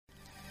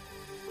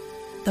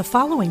The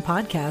following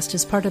podcast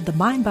is part of the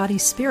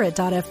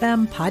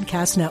MindBodySpirit.fm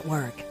podcast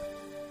network.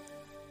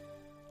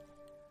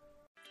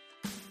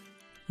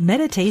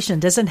 Meditation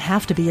doesn't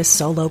have to be a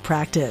solo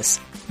practice.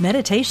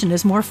 Meditation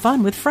is more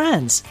fun with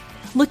friends.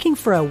 Looking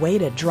for a way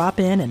to drop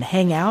in and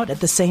hang out at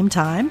the same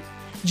time?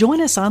 Join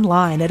us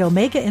online at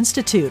Omega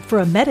Institute for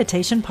a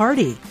meditation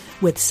party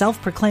with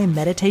self-proclaimed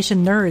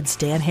meditation nerds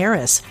Dan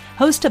Harris,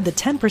 host of the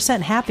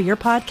 10% Happier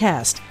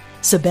podcast,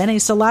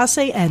 Sabene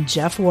Selassie, and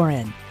Jeff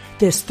Warren.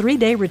 This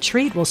 3-day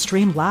retreat will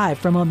stream live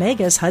from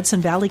Omega's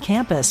Hudson Valley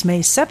campus May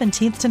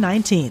 17th to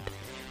 19th.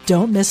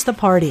 Don't miss the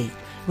party.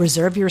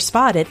 Reserve your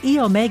spot at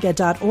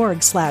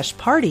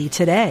eomega.org/party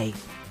today.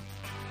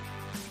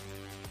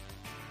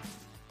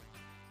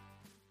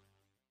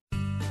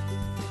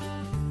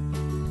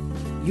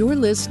 You're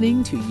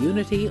listening to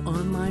Unity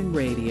Online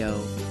Radio,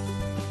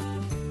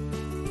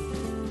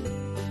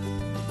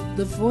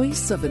 the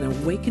voice of an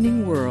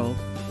awakening world.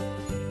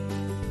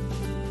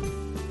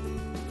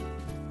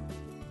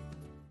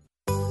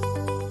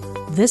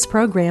 This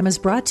program is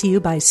brought to you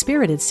by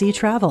Spirited Sea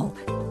Travel.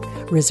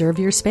 Reserve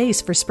your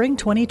space for spring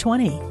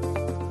 2020.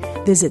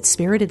 Visit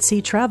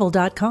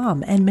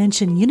spiritedseatravel.com and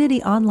mention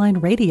Unity Online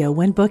Radio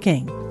when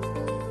booking.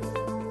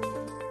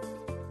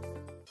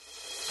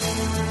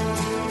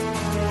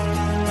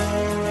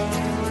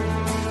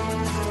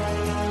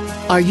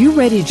 Are you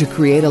ready to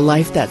create a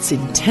life that's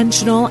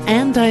intentional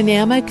and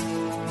dynamic?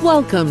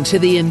 Welcome to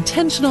The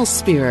Intentional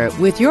Spirit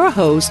with your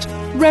host,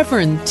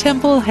 Reverend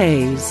Temple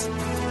Hayes.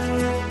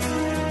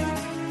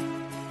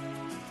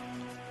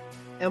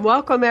 And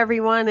welcome,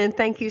 everyone, and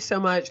thank you so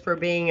much for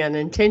being an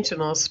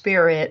intentional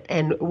spirit.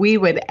 And we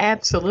would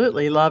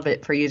absolutely love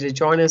it for you to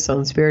join us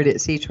on Spirit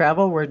at Sea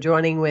Travel. We're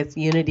joining with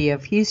Unity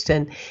of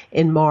Houston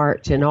in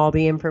March, and all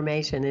the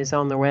information is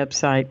on the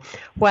website.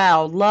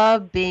 Wow,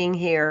 love being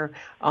here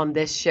on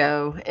this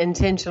show,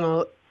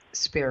 Intentional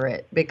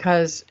Spirit,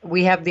 because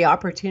we have the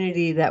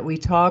opportunity that we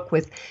talk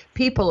with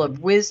people of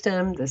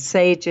wisdom, the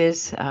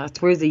sages,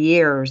 through the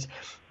years,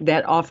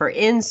 that offer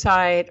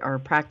insight or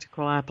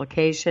practical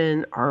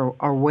application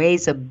or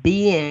ways of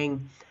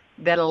being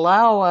that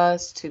allow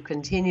us to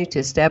continue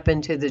to step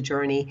into the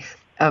journey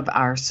of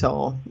our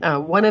soul.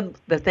 One of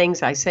the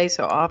things I say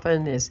so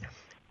often is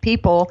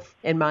people,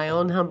 in my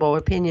own humble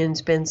opinion,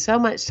 spend so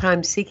much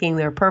time seeking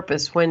their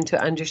purpose when to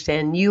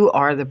understand you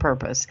are the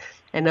purpose.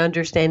 And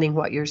understanding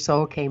what your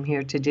soul came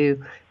here to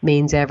do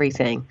means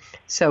everything.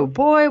 So,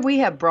 boy, we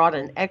have brought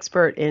an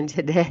expert in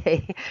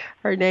today.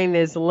 Her name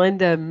is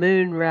Linda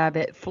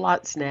Moonrabbit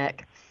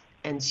Flotsneck,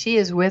 and she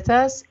is with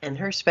us, and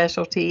her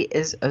specialty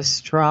is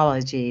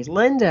astrology.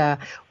 Linda,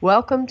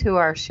 welcome to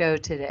our show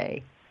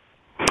today.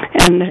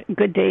 And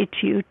good day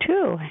to you,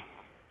 too.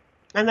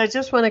 And I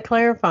just want to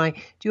clarify, do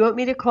you want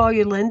me to call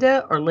you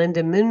Linda or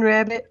Linda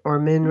Moonrabbit or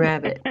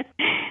Moonrabbit?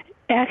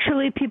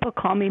 Actually, people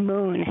call me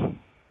Moon.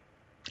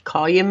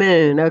 Call you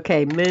Moon.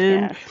 Okay,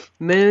 Moon. Yes.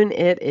 Moon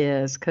it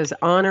is, because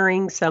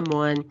honoring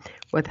someone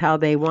with how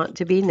they want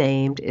to be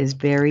named is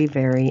very,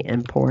 very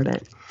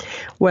important.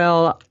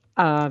 Well,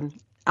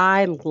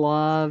 I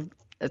love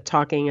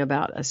talking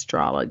about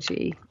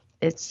astrology.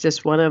 It's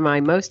just one of my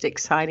most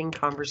exciting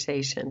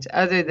conversations,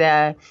 other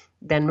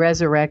than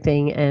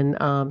resurrecting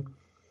and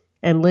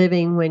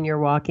living when you're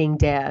walking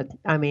dead.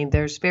 I mean,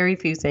 there's very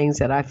few things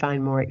that I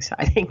find more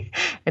exciting,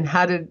 and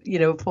how to,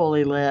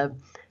 fully live.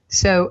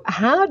 So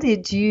how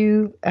did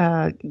you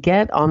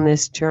get on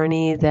this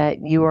journey that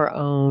you are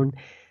on?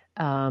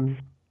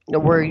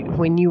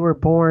 When you were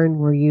born,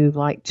 were you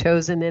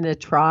chosen in a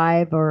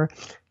tribe, or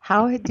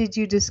how did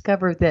you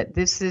discover that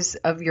this is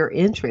of your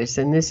interest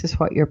and this is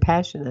what you're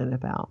passionate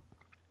about?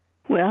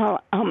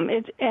 Well,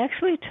 it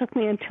actually took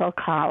me until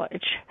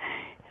college.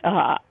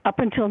 Up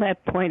until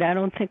that point, I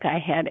don't think I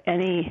had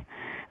any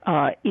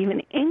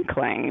even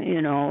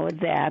inkling,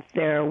 that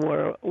there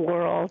were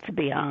worlds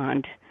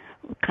beyond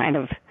kind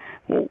of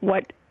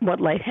what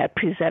life had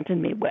presented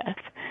me with.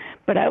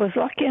 But I was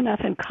lucky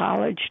enough in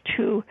college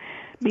to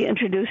be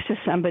introduced to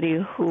somebody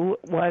who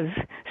was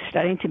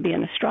studying to be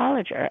an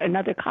astrologer,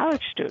 another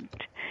college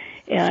student.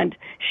 And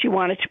she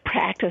wanted to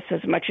practice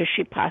as much as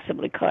she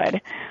possibly could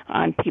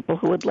on people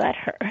who would let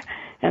her.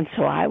 And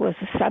so I was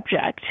a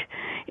subject.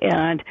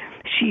 And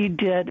she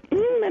did,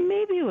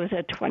 maybe it was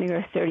a 20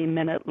 or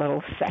 30-minute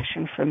little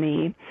session for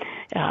me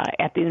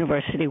at the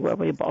university where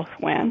we both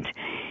went.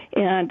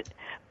 And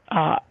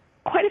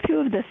quite a few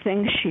of the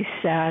things she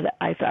said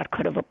I thought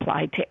could have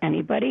applied to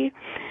anybody,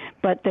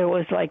 but there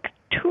was 2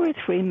 or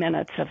 3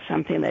 minutes of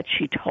something that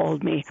she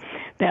told me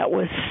that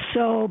was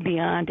so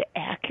beyond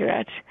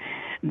accurate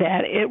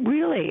that it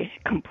really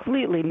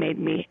completely made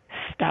me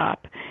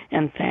stop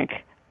and think,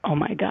 oh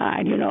my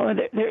God,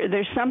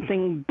 there's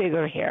something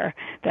bigger here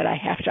that I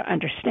have to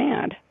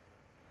understand.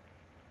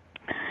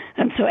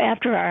 And so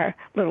after our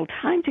little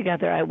time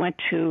together, I went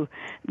to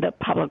the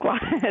public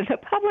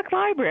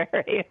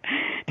library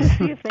to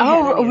see if they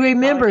had any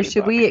remember,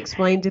 should books. we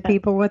explain to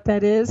people what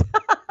that is?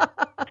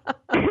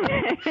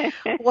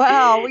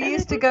 Wow, we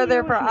used to go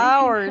there for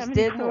hours,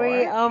 didn't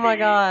we? Oh my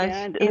gosh.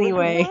 And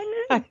anyway.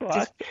 a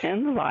book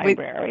in the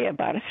library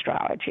about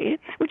astrology,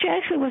 which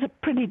actually was a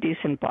pretty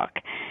decent book.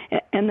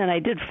 And then I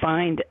did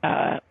find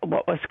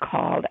what was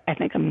called, I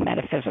think, a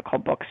metaphysical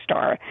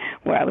bookstore,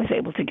 where I was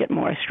able to get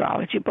more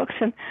astrology books.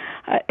 And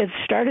it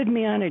started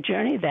me on a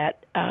journey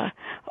that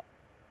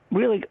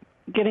really,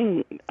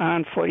 getting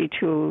on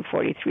 42,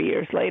 43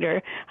 years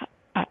later,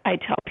 I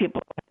tell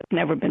people it's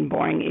never been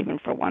boring even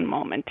for one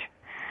moment.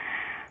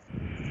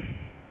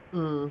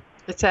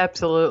 It's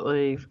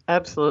absolutely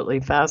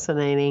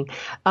fascinating.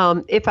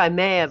 If I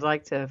may, I'd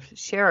like to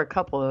share a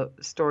couple of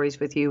stories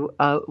with you.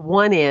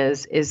 One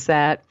is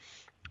that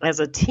as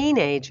a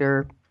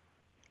teenager,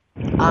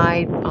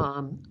 I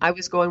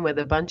was going with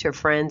a bunch of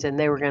friends, and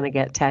they were going to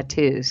get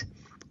tattoos.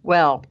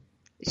 Well,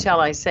 shall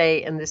I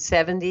say, in the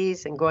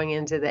 70s and going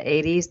into the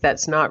 80s,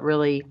 that's not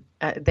really,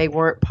 they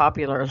weren't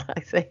popular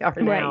like they are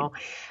now.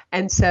 Right.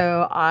 And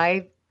so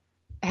I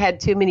had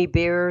too many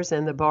beers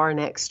in the bar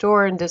next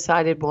door and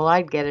decided, well,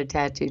 I'd get a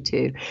tattoo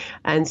too.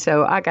 And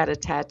so I got a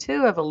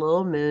tattoo of a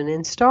little moon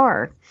and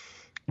star.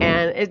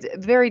 And it's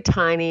very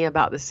tiny,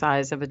 about the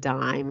size of a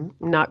dime,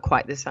 not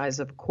quite the size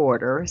of a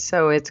quarter.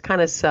 So it's kind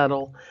of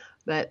subtle.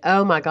 But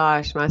oh my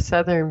gosh, my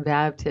Southern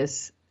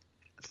Baptist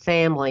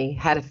family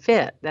had a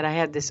fit that I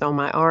had this on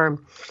my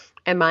arm.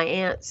 And my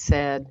aunt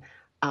said,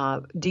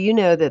 do you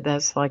know that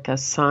that's like a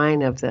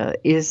sign of the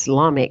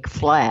Islamic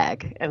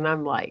flag? And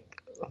I'm like,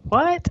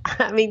 what?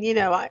 I mean,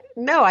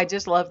 I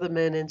just love the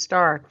moon and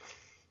star.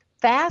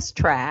 Fast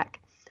track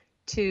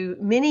to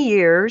many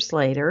years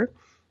later,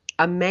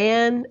 a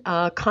man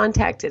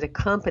contacted a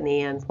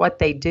company, and what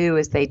they do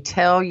is they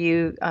tell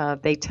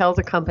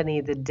the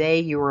company the day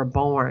you were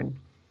born.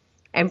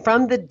 And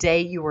from the day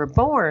you were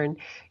born,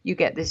 you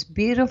get this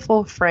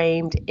beautiful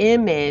framed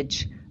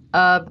image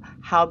of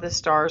how the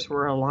stars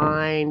were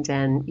aligned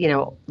and,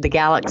 the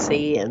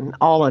galaxy and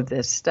all of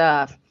this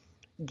stuff.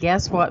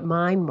 Guess what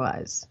mine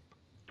was?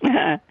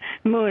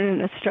 Moon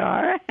and the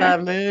star. The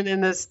moon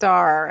and the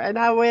star. And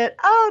I went,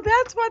 oh,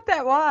 that's what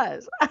that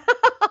was.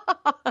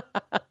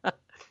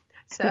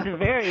 So it's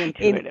very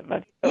intuitive.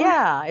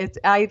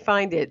 I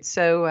find it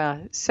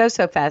so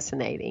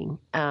fascinating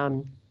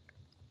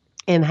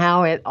in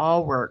how it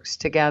all works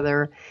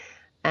together.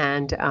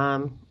 And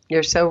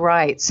you're so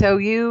right. So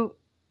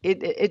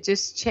it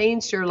just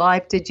changed your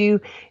life. Did you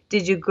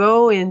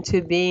go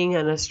into being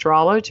an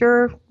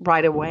astrologer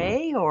right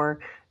away, or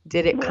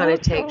did it kind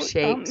of take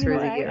shape through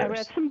the years? I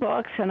read some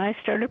books, and I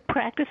started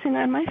practicing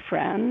on my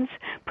friends,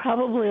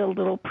 probably a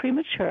little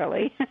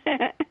prematurely.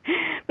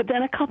 But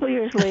then a couple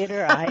years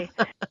later, I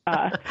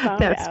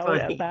found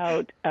out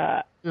about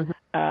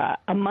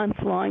a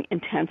month-long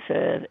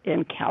intensive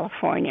in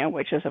California,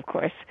 which is, of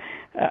course,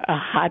 a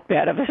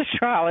hotbed of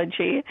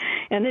astrology.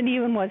 And it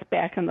even was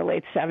back in the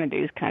late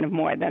 70s, kind of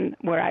more than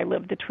where I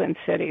lived, the Twin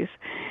Cities.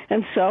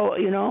 And so,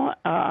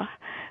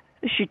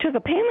 she took a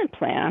payment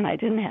plan. I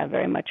didn't have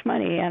very much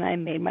money, and I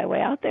made my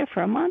way out there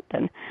for a month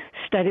and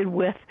studied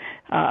with,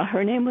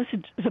 her name was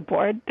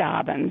Zipporah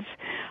Dobbins,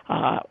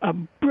 a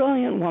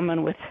brilliant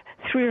woman with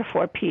 3 or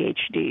 4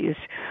 PhDs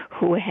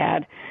who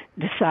had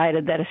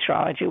decided that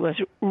astrology was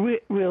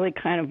really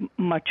kind of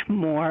much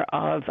more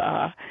of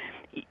a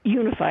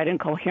unified and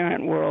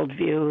coherent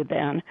worldview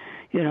than,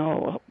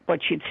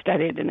 what she'd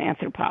studied in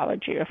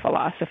anthropology or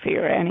philosophy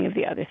or any of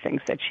the other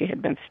things that she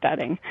had been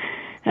studying.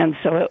 And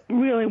so it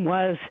really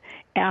was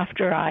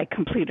after I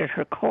completed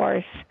her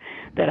course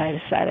that I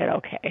decided,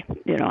 okay,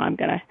 I'm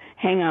going to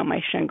hang out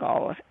my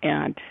shingle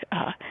and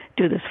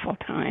do this full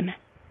time.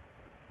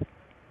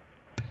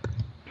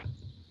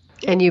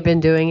 And you've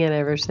been doing it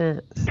ever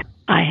since?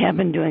 I have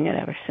been doing it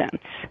ever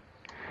since.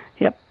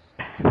 Yep.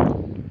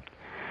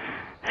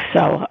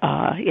 So,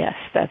 yes,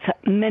 that's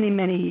many,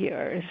 many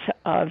years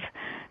of,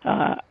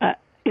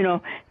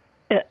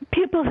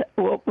 people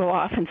will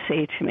often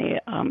say to me,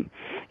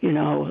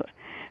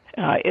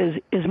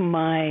 is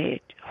my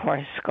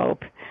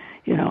horoscope,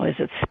 is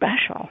it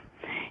special?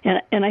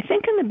 And I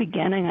think in the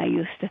beginning I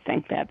used to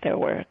think that there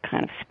were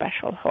kind of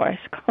special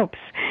horoscopes.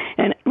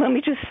 And let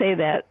me just say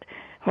that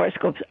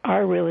horoscopes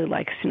are really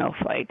like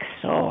snowflakes,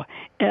 so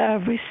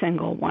every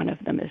single one of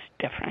them is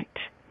different.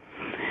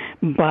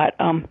 But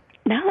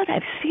now that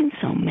I've seen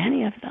so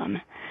many of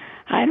them,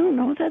 I don't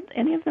know that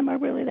any of them are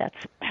really that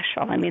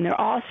special. I mean, they're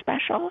all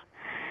special,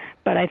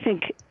 but I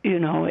think,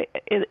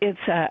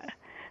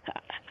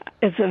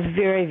 it's a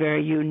very,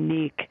 very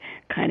unique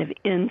kind of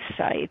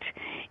insight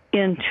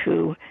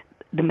into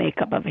the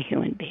makeup of a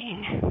human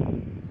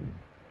being.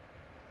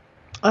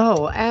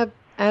 Oh,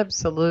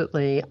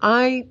 absolutely.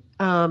 I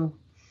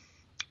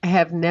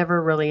have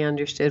never really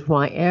understood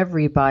why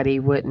everybody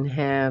wouldn't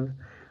have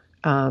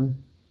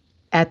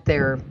at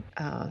their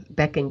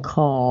beck and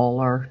call,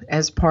 or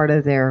as part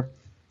of their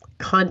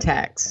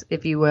contacts,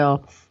 if you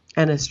will,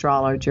 an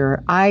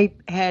astrologer. I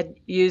had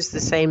used the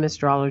same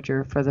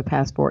astrologer for the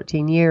past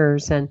 14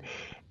 years, and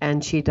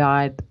she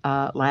died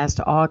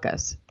last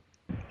August.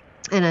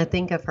 And I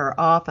think of her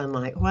often,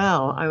 like,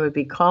 wow, I would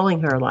be calling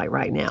her like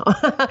right now.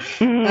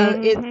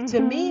 To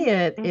me,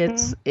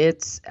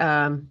 it's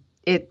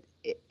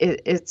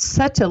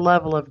such a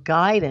level of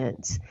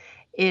guidance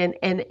And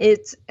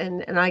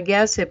I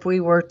guess if we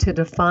were to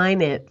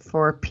define it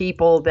for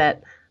people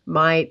that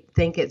might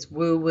think it's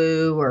woo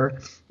woo, or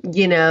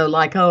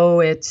like, oh,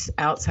 it's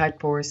outside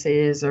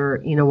forces,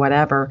 or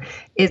whatever,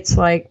 it's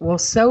like, well,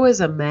 so is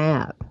a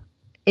map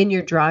and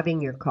you're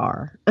driving your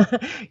car. So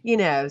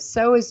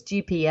is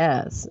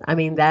GPS. I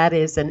mean, that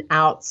is an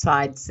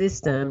outside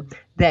system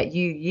that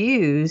you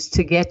use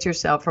to get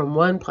yourself from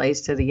one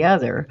place to the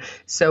other.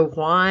 So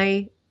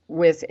why,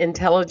 with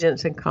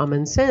intelligence and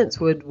common sense,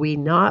 would we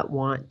not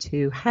want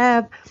to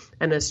have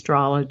an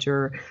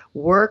astrologer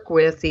work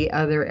with the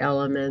other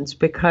elements,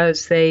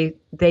 because they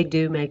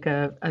do make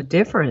a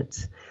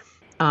difference?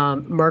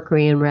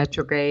 Mercury in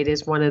retrograde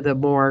is one of the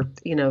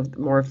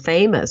more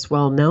famous,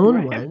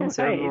 well-known ones,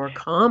 or more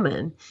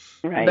common.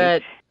 Right.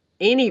 But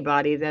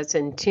anybody that's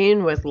in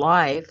tune with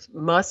life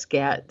must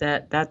get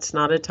that that's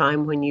not a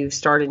time when you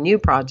start a new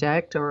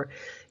project, or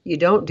you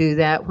don't do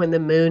that when the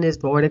moon is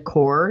void of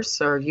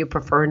course, or you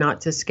prefer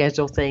not to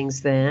schedule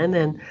things then.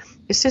 And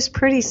it's just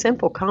pretty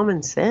simple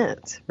common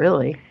sense,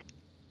 really.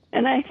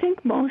 And I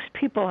think most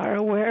people are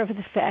aware of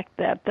the fact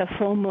that the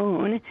full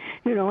moon,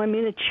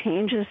 it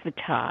changes the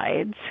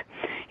tides,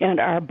 and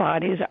our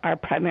bodies are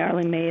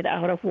primarily made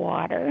out of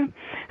water.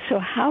 So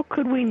how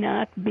could we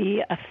not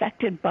be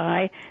affected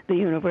by the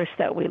universe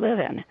that we live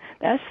in?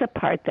 That's the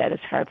part that is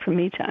hard for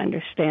me to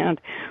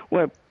understand,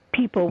 where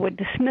people would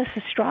dismiss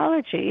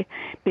astrology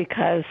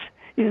because,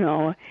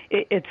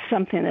 it's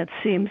something that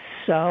seems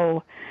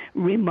so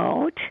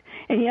remote,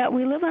 and yet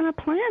we live on a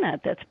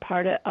planet that's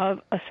part of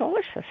a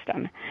solar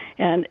system,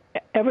 and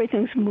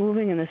everything's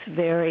moving in this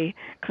very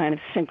kind of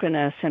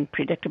synchronous and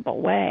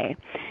predictable way.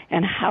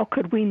 And how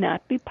could we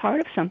not be part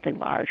of something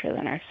larger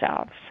than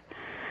ourselves?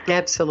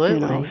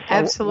 Absolutely, So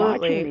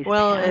absolutely.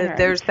 Well,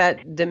 there's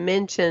that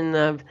dimension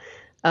of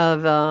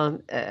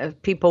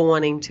people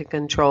wanting to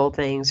control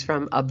things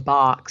from a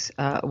box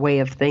way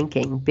of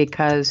thinking,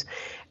 because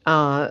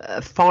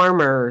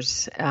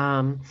farmers,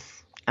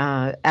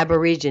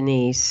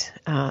 Aborigines,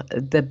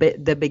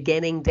 the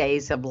beginning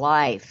days of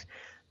life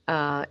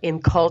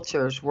in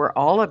cultures were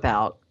all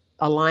about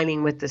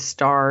aligning with the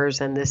stars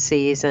and the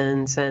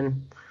seasons,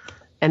 and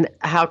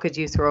how could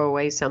you throw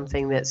away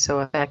something that's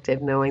so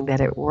effective, knowing that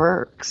it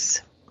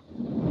works?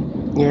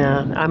 Yeah,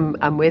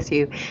 I'm with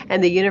you.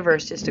 And the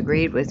universe just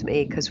agreed with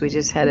me, because we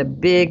just had a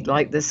big,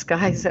 like, the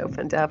skies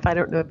opened up. I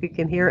don't know if you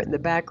can hear it in the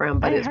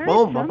background, but it's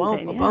boom, boom,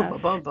 boom, boom,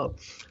 boom, boom, boom.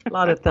 A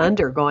lot of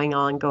thunder going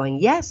on, going,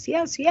 yes,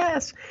 yes,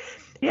 yes.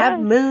 Have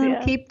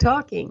moon keep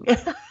talking.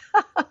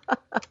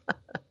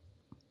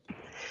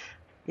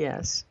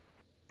 Yes.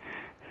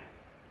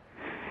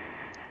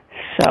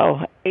 So,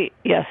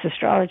 yes,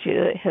 astrology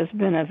has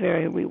been a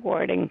very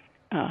rewarding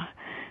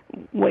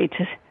way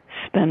to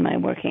spend my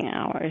working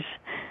hours,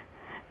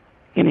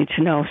 getting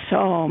to know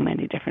so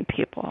many different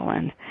people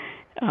and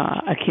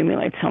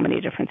accumulate so many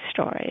different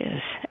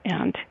stories,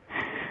 and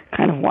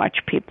kind of watch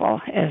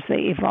people as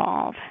they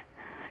evolve,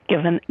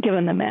 given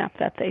the map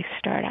that they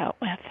start out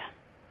with.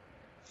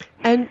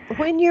 And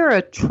when you're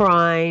a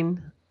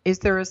trine, is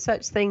there a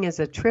such thing as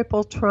a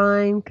triple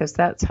trine? Because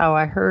that's how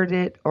I heard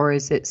it. Or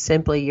is it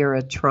simply you're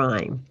a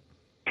trine?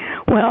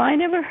 Well, I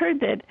never heard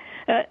that.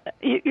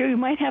 You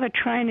might have a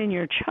trine in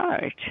your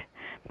chart,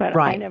 but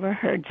right. I never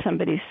heard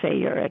somebody say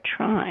you're a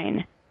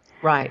trine.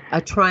 Right,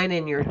 a trine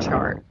in your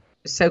chart.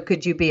 So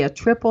could you be a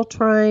triple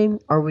trine,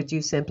 or would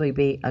you simply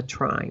be a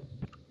trine?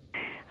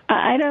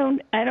 I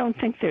don't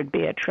think there'd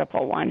be a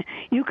triple one.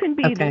 You can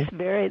be there's a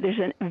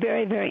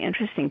very, very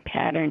interesting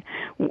pattern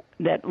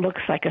that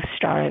looks like a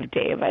Star of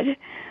David,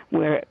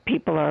 where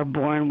people are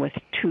born with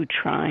two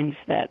trines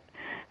that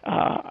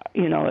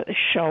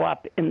show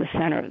up in the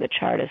center of the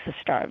chart as the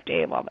Star of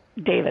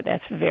David.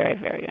 That's very,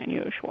 very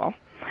unusual.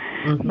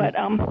 Mm-hmm. But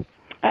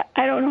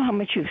I don't know how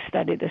much you've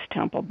studied this,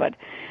 Temple, but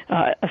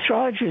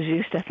astrologers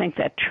used to think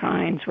that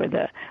trines were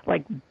the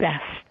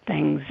best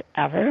things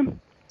ever,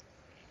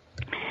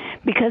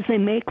 because they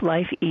make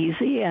life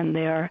easy, and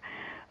they're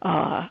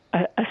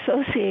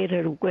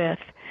associated with,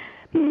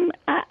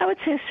 I would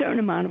say, a certain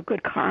amount of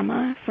good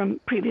karma from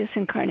previous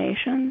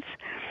incarnations.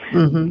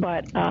 Mm-hmm.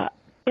 But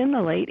in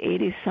the late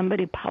 80s,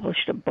 somebody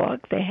published a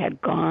book. They had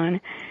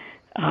gone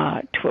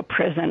to a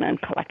prison and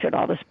collected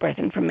all this birth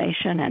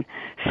information and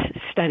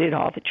studied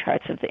all the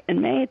charts of the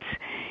inmates.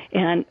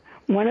 And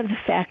one of the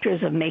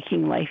factors of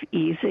making life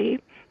easy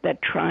that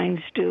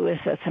trines do is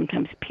that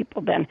sometimes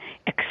people then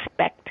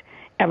expect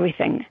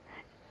everything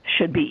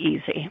should be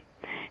easy.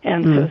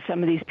 And so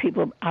some of these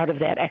people, out of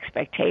that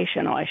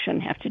expectation, I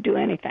shouldn't have to do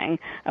anything.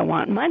 I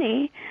want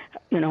money,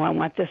 I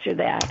want this or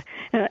that.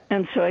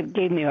 And so it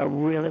gave me a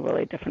really,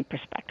 really different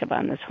perspective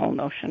on this whole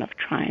notion of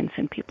trines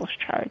in people's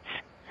charts.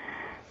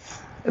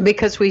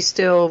 Because we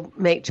still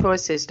make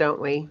choices,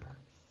 don't we?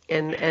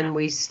 And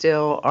we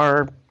still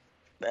are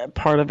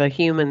part of a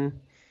human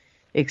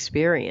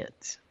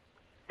experience.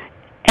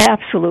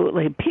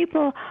 Absolutely.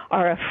 People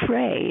are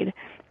afraid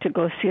to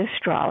go see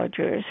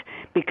astrologers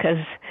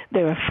because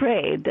they're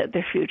afraid that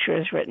their future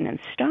is written in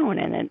stone,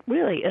 and it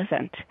really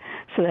isn't.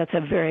 So that's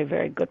a very,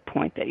 very good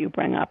point that you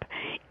bring up.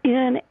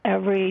 In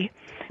every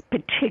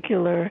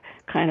particular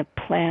kind of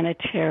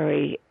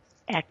planetary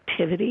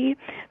activity,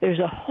 there's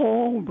a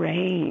whole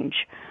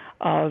range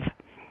of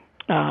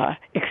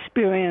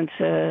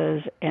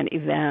experiences and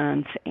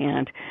events,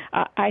 and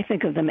I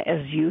think of them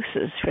as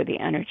uses for the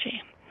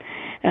energy.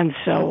 And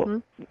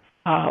so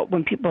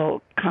when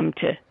people come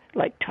to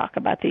talk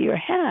about the year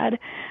ahead,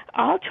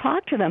 I'll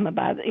talk to them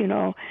about,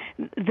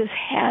 this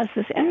has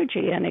this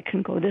energy, and it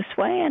can go this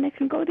way and it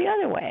can go the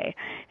other way.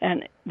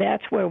 And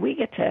that's where we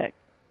get to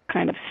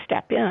kind of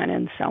step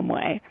in some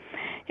way,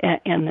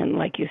 and then,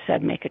 like you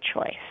said, make a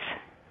choice.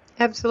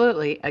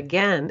 Absolutely.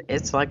 Again,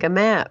 it's like a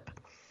map.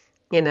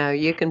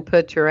 You can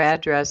put your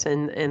address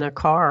in a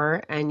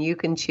car, and you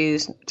can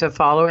choose to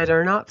follow it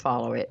or not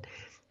follow it.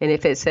 And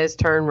if it says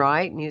turn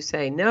right and you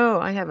say, no,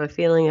 I have a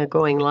feeling of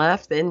going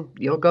left, then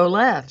you'll go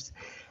left.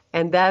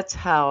 And that's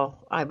how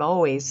I've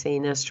always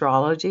seen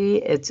astrology.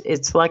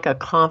 It's like a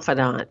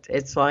confidant.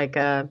 It's like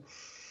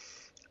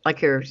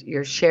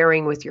you're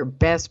sharing with your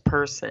best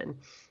person,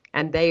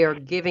 and they are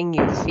giving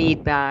you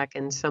feedback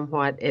and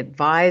somewhat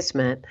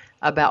advisement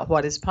about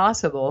what is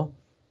possible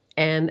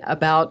and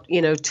about,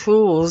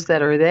 tools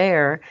that are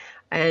there.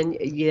 And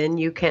then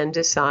you can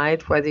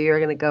decide whether you're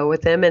going to go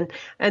with them.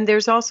 And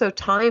there's also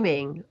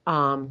timing.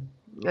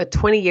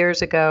 20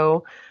 years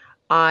ago,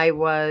 I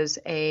was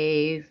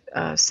a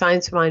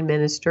science mind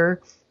minister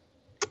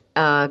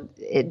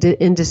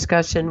in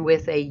discussion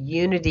with a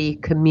unity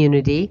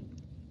community.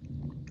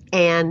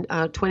 And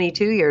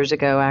 22 years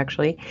ago,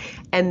 actually,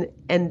 and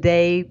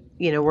they,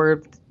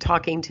 were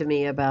talking to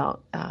me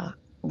about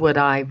would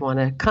I want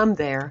to come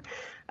there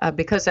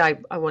because I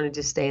wanted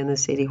to stay in the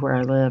city where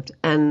I lived.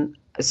 And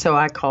so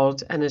I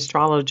called an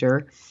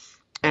astrologer,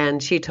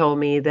 and she told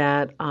me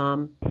that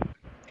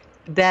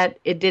that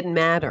it didn't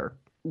matter,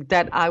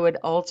 that I would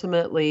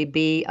ultimately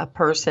be a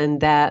person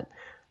that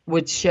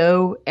would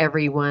show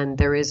everyone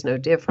there is no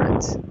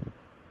difference.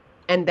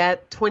 And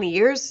that 20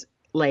 years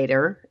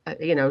later,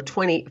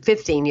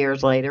 15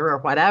 years later or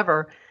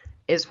whatever,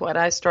 is what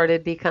I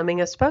started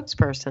becoming a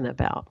spokesperson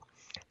about.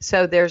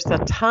 So there's the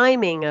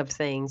timing of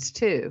things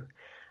too.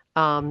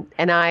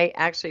 And I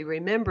actually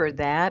remembered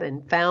that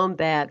and found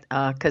that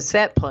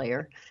cassette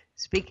player.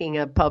 Speaking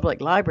of public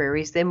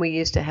libraries, then we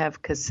used to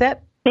have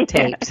cassette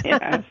tapes.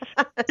 Yes.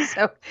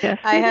 So yes,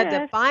 I had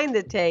to find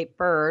the tape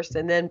first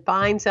and then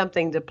find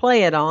something to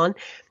play it on.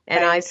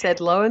 And I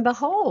said, lo and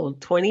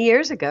behold, 20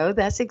 years ago,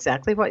 that's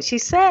exactly what she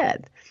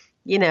said.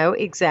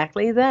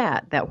 Exactly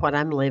that what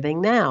I'm living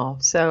now.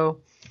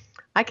 So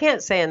I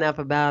can't say enough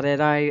about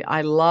it.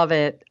 I love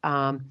it.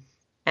 And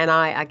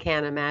I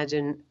can't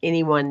imagine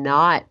anyone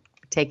not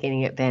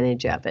taking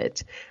advantage of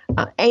it.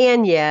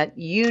 And yet,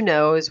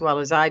 as well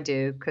as I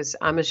do, because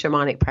I'm a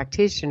shamanic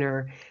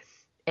practitioner,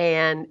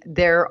 and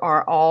there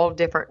are all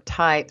different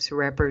types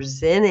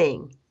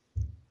representing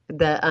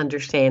the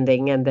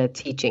understanding and the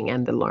teaching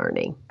and the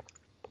learning.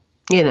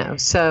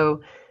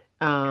 So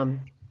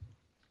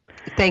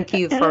thank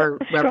you for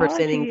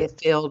representing the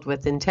field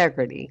with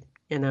integrity.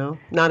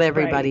 Not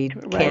everybody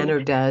can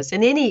or does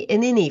in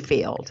any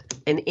field.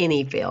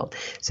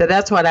 So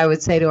that's what I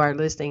would say to our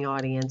listening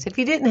audience. If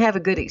you didn't have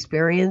a good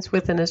experience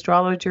with an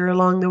astrologer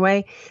along the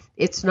way,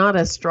 it's not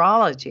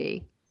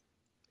astrology.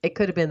 It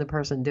could have been the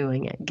person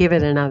doing it. Give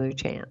it another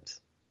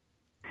chance.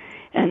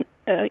 And,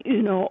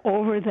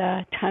 over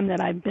the time that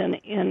I've been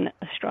in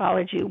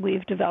astrology,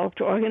 we've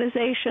developed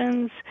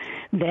organizations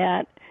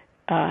that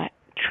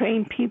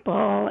train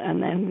people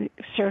and then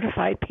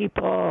certify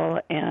people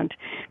and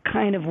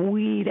kind of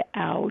weed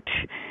out,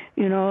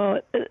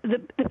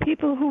 the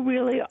people who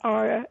really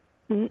are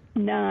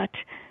not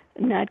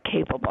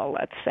capable,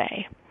 let's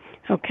say.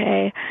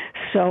 Okay,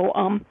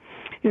 so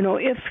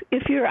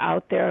if you're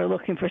out there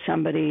looking for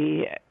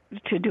somebody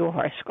to do a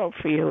horoscope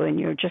for you and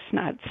you're just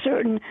not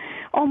certain,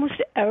 almost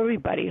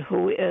everybody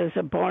who is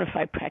a bona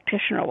fide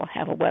practitioner will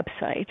have a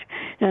website.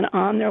 And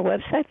on their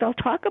website, they'll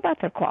talk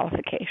about their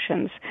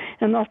qualifications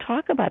and they'll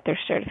talk about their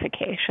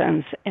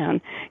certifications.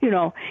 And,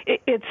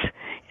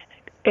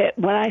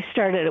 when I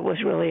started, it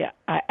was really,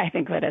 I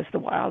think of it as the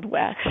Wild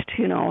West.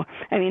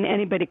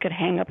 Anybody could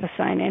hang up a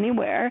sign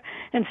anywhere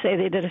and say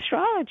they did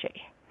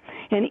astrology.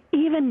 And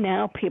even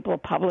now, people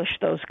publish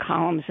those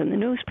columns in the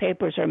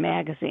newspapers or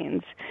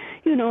magazines,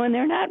 and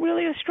they're not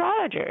really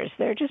astrologers.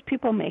 They're just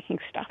people making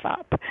stuff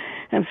up.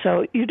 And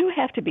so you do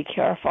have to be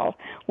careful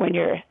when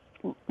you're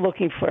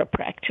looking for a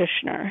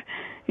practitioner,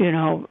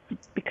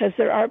 because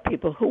there are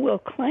people who will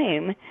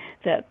claim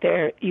that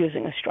they're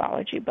using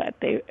astrology, but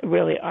they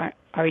really are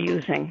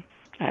using,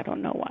 I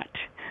don't know what.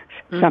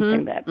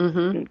 Something that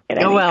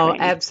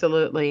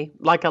absolutely.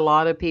 Like a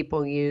lot of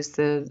people use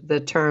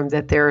the term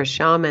that they're a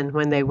shaman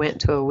when they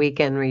went to a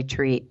weekend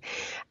retreat,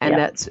 and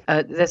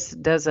this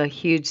does a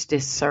huge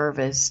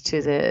disservice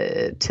to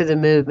the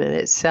movement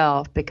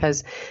itself,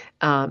 because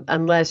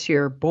unless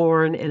you're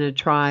born in a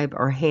tribe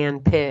or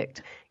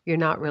handpicked, you're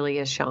not really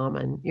a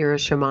shaman. You're a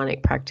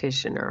shamanic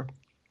practitioner.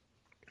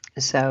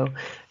 So,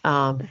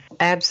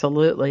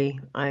 absolutely,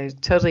 I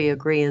totally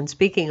agree. And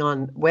speaking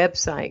on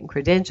website and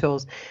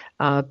credentials,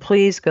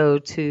 please go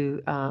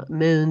to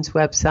Moon's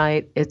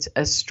website. It's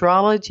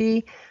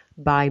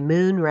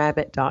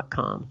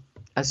astrologybymoonrabbit.com.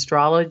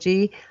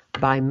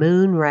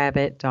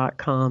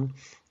 Astrologybymoonrabbit.com.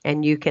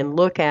 And you can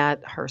look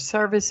at her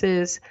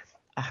services,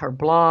 her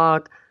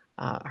blog,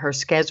 her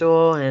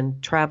schedule,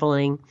 and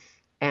traveling,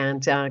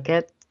 and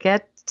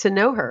get to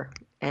know her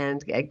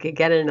and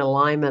get an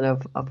alignment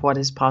of what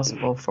is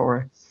possible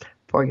for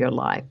your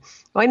life.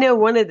 Well, I know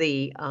one of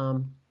the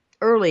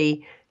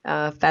early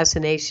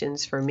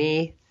fascinations for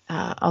me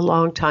a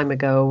long time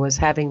ago was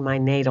having my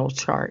natal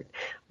chart.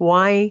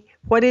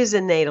 What is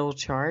a natal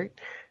chart,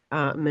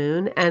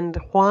 Moon, and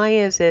why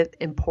is it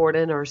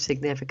important or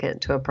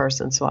significant to a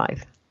person's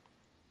life?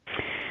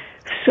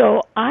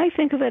 So I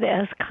think of it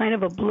as kind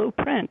of a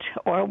blueprint,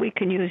 or we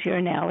can use your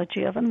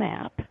analogy of a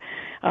map.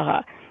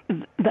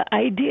 The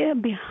idea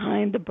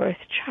behind the birth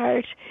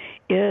chart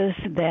is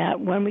that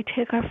when we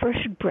take our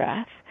first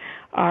breath,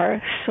 our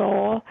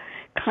soul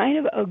kind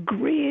of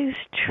agrees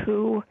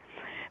to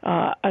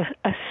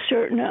a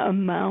certain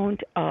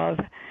amount of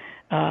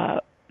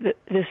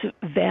this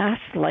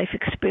vast life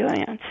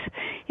experience.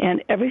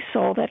 And every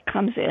soul that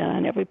comes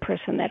in, every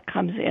person that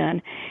comes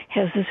in,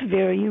 has this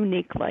very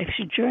unique life's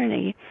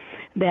journey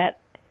that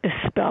is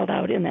spelled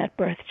out in that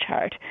birth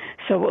chart.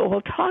 So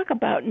we'll talk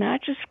about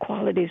not just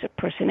qualities of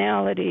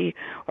personality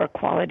or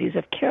qualities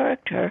of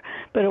character,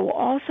 but it will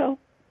also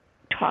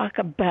talk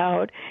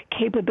about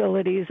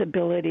capabilities,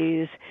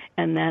 abilities,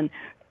 and then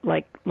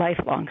like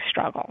lifelong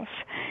struggles.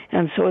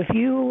 And so if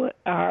you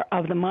are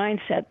of the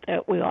mindset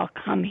that we all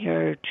come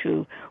here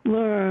to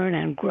learn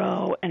and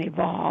grow and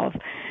evolve,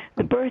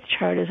 the birth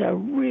chart is a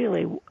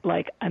really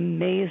like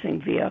amazing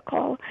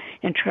vehicle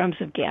in terms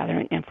of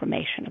gathering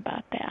information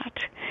about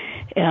that.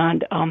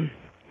 And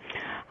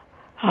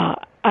I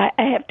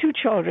have two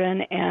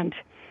children, and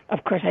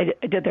of course, I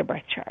did their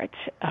birth charts,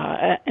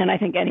 and I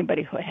think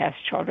anybody who has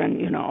children,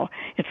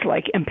 it's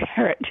like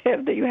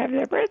imperative that you have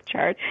their birth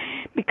chart,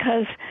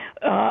 because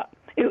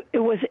it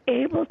was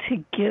able to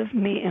give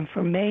me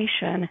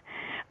information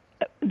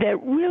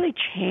that really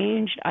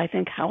changed, I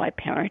think, how I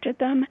parented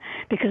them,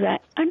 because I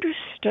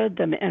understood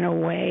them in a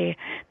way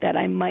that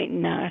I might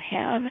not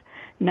have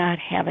not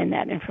having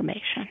that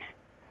information.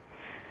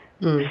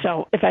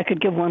 So if I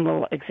could give one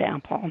little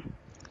example.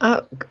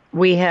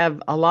 We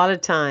have a lot of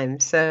time,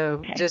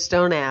 so Okay. Just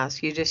don't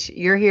ask.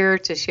 You're here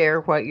to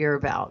share what you're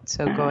about.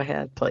 So go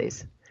ahead,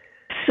 please.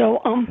 So,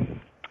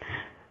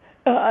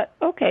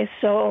 okay.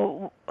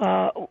 So,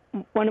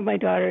 one of my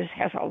daughters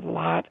has a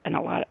lot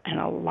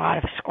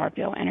of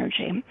Scorpio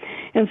energy,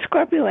 and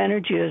Scorpio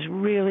energy is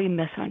really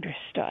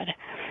misunderstood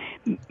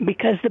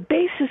because the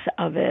basis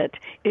of it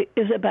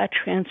is about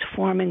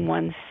transforming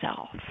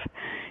oneself,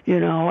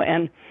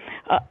 and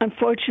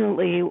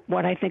unfortunately,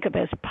 what I think of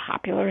as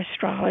popular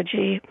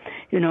astrology,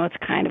 it's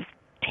kind of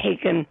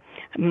taken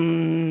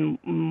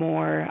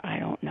more, I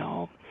don't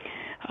know,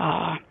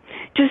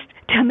 just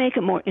to make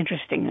it more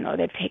interesting,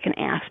 they've taken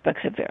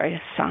aspects of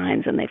various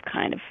signs and they've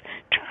kind of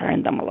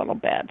turned them a little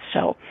bit.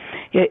 So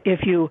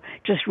if you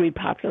just read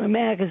popular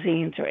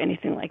magazines or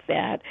anything like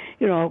that,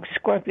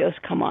 Scorpios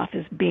come off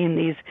as being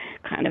these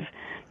kind of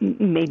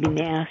maybe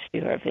nasty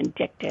or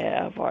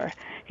vindictive or,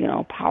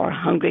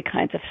 power-hungry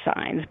kinds of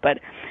signs. But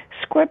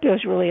Scorpio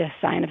is really a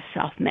sign of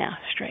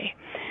self-mastery.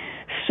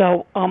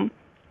 So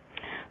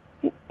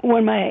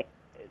when my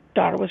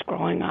daughter was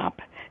growing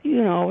up,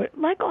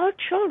 like all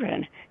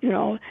children,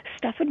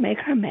 stuff would make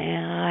her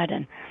mad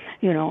and,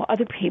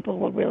 other people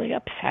would really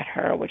upset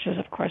her, which is,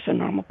 of course, a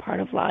normal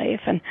part of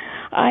life. And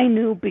I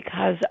knew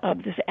because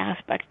of this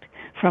aspect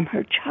from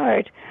her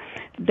chart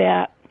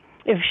that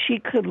if she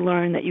could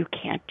learn that you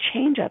can't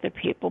change other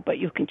people, but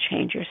you can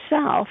change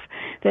yourself,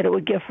 that it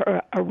would give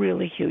her a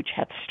really huge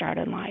head start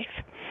in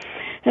life.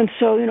 And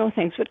so,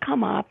 things would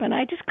come up, and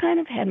I just kind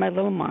of had my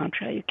little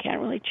mantra, you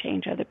can't really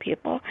change other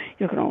people.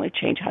 You can only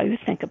change how you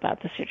think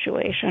about the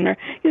situation or,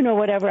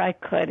 whatever I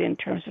could in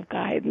terms of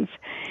guidance.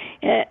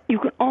 You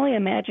can only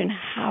imagine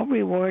how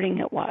rewarding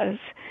it was,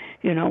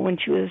 when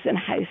she was in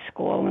high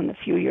school and a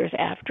few years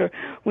after,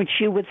 when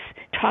she would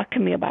talk to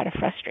me about a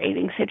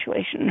frustrating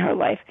situation in her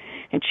life,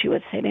 and she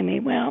would say to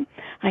me, well,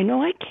 I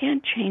know I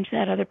can't change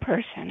that other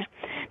person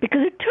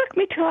because it took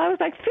me till I was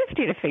like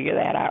 50 to figure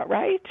that out,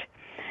 right?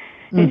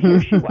 And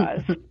here she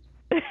was,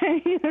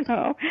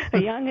 a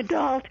young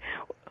adult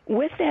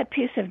with that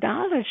piece of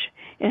knowledge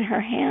in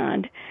her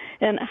hand.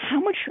 And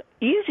how much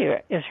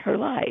easier is her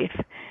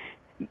life?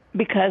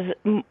 Because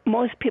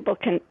most people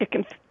it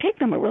can take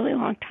them a really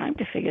long time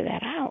to figure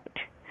that out.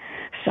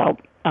 So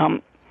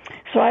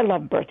I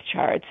love birth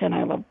charts, and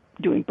I love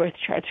doing birth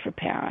charts for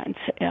parents.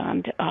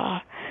 And,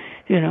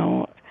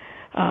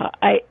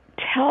 I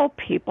tell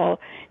people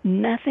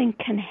nothing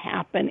can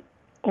happen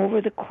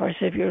over the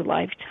course of your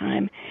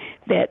lifetime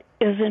that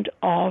isn't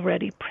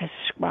already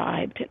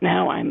prescribed.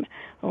 Now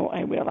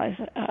I realize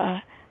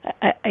I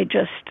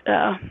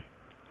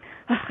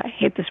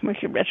hate this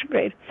Mercury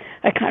retrograde.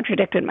 I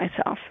contradicted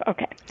myself.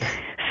 Okay.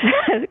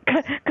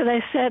 because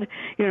I said,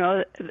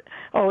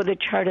 the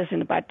chart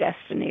isn't about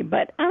destiny,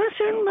 but on a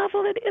certain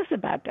level it is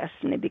about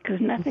destiny,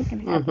 because nothing can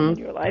happen in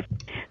your life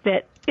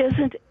that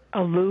isn't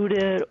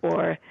alluded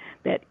or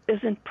that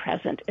isn't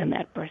present in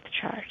that birth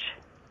chart.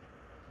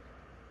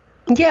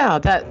 Yeah,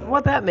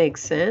 that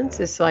makes sense.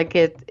 It's like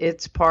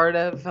it's part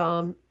of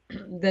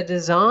the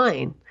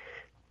design,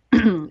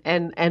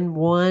 and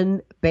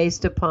one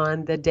based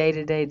upon the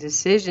day-to-day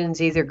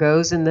decisions either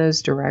goes in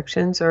those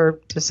directions or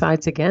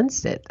decides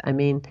against it. I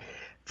mean,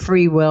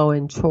 free will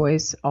and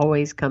choice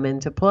always come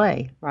into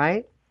play,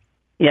 right?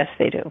 Yes,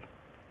 they do.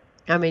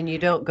 I mean, you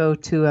don't go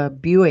to a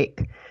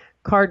Buick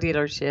car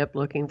dealership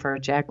looking for a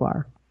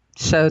Jaguar.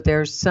 So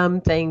there's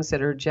some things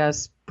that are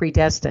just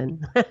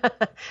predestined.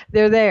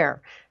 They're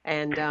there.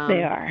 And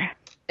they are.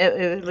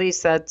 At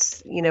least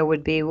that's,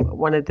 would be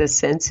one of the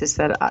senses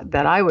that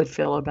I would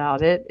feel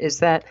about it, is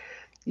that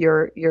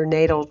your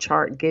natal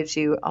chart gives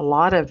you a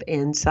lot of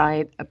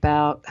insight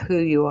about who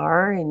you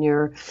are and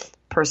your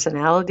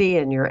personality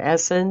and your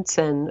essence,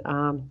 and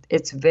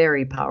it's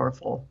very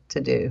powerful to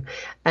do.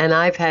 And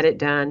I've had it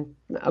done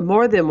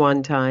more than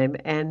one time,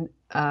 and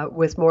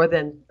with more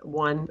than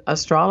one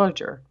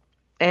astrologer.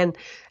 And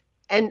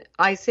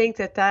I think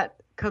that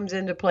comes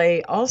into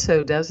play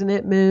also, doesn't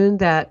it, Moon?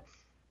 That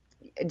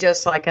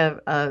just like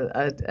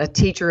a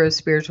teacher of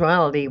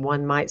spirituality,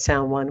 one might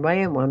sound one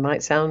way and one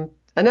might sound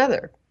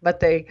another. But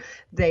they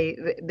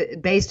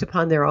based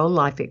upon their own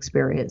life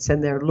experience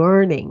and their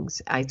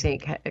learnings, I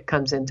think it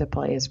comes into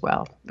play as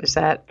well. Is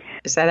that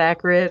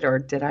accurate, or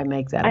did I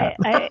make that up?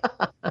 I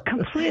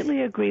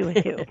completely agree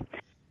with you.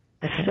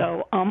 Okay.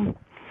 So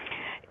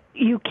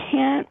you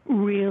can't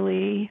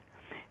really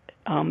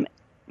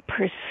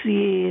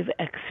perceive,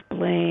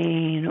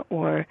 explain,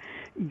 or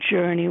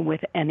journey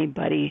with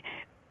anybody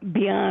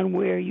beyond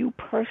where you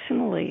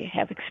personally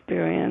have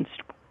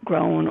experienced,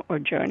 grown, or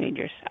journeyed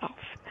yourself.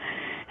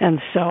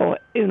 And so,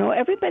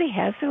 everybody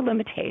has their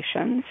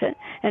limitations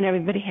and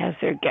everybody has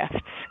their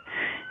gifts.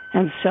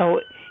 And so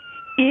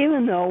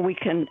even though we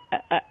can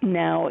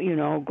now,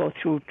 go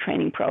through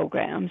training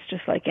programs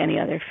just like any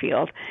other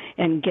field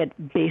and get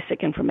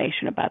basic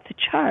information about the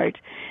chart,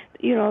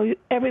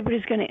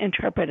 everybody's going to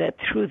interpret it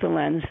through the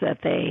lens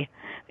that they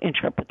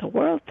interpret the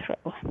world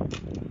through.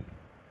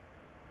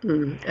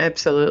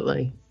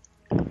 Absolutely.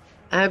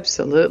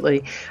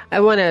 Absolutely.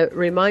 I want to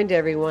remind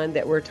everyone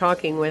that we're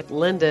talking with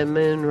Linda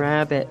Moon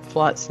Rabbit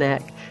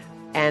Flotsnack,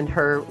 and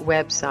her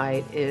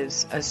website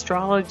is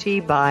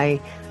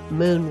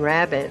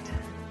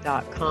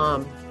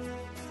astrologybymoonrabbit.com.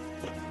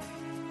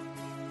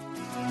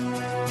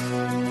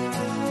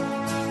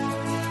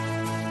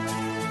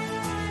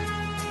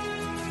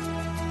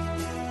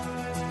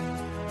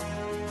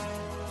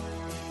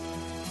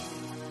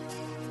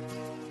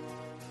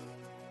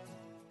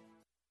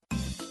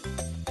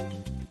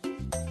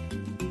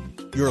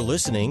 You're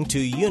listening to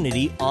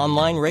Unity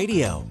Online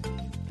Radio,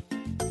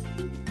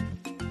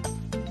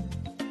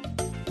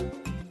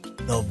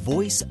 the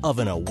voice of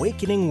an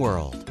awakening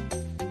world.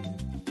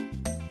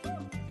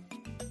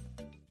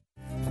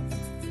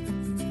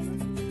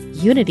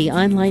 Unity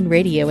Online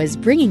Radio is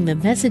bringing the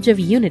message of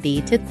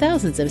unity to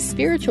thousands of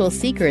spiritual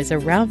seekers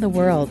around the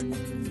world.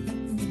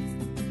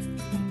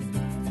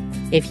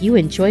 If you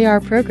enjoy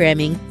our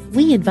programming,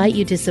 we invite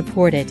you to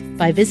support it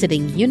by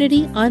visiting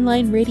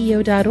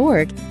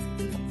unityonlineradio.org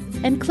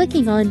and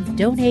clicking on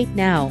Donate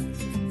Now.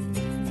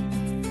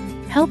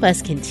 Help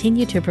us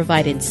continue to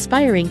provide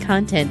inspiring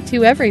content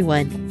to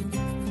everyone.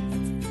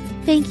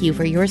 Thank you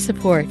for your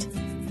support.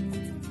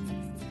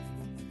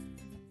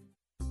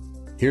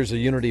 Here's a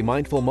Unity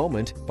Mindful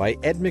Moment by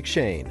Ed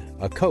McShane,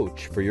 a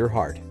coach for your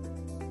heart.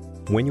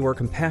 When you are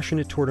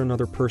compassionate toward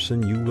another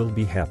person, you will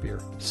be happier,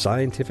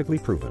 scientifically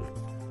proven.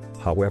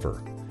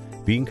 However,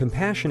 being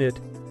compassionate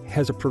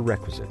has a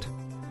prerequisite.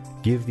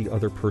 Give the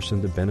other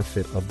person the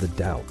benefit of the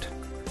doubt.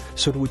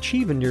 So to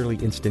achieve a nearly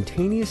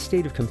instantaneous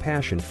state of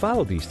compassion,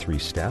 follow these 3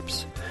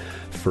 steps.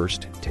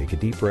 First, take a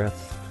deep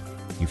breath.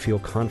 You feel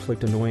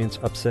conflict, annoyance,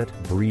 upset?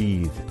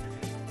 Breathe.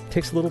 It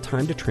takes a little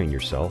time to train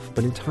yourself,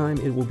 but in time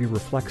it will be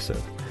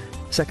reflexive.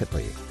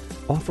 Secondly,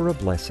 offer a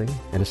blessing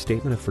and a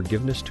statement of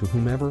forgiveness to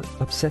whomever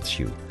upsets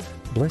you.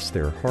 Bless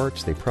their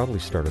hearts. They probably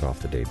started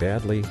off the day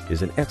badly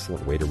is an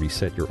excellent way to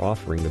reset your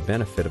offering the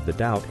benefit of the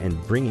doubt and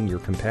bringing your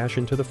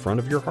compassion to the front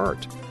of your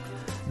heart.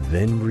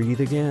 Then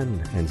breathe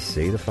again and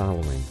say the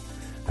following: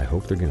 I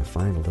hope they're going to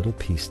find a little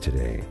peace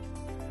today.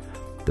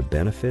 The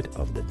benefit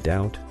of the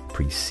doubt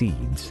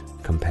precedes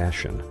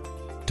compassion.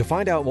 To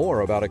find out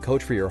more about A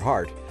Coach for Your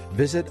Heart,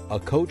 visit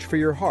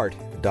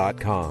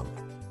acoachforyourheart.com.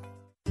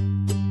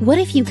 What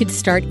if you could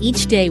start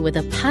each day with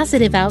a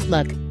positive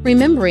outlook,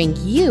 remembering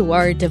you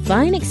are a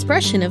divine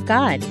expression of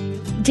God?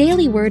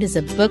 Daily Word is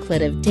a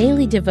booklet of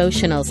daily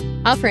devotionals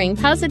offering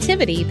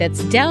positivity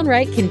that's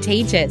downright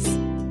contagious.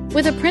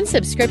 With a print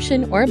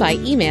subscription or by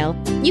email,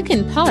 you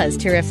can pause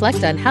to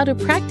reflect on how to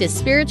practice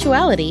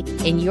spirituality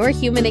in your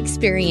human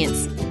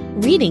experience.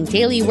 Reading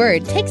Daily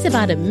Word takes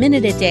about a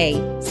minute a day,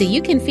 so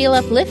you can feel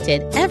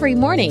uplifted every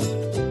morning.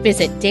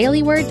 Visit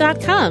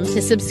dailyword.com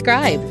to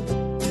subscribe.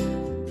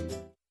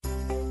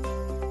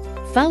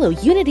 Follow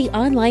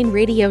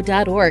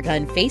UnityOnlineRadio.org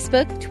on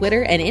Facebook,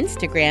 Twitter, and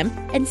Instagram,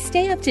 and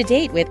stay up to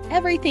date with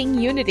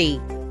everything Unity.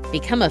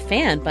 Become a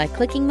fan by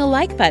clicking the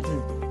like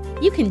button.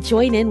 You can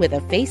join in with a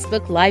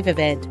Facebook Live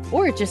event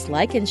or just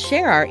like and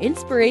share our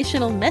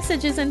inspirational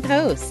messages and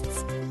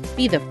posts.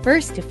 Be the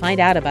first to find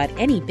out about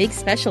any big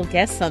special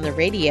guests on the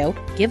radio,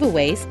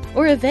 giveaways,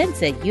 or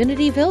events at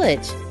Unity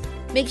Village.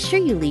 Make sure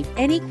you leave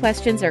any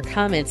questions or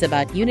comments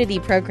about Unity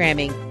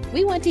programming.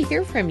 We want to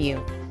hear from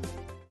you.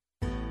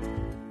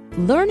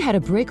 Learn how to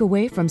break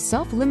away from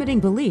self-limiting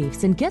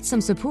beliefs and get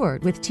some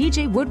support with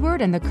TJ Woodward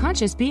and the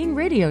Conscious Being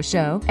Radio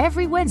Show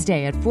every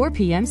Wednesday at 4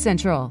 p.m.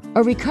 Central.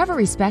 A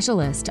recovery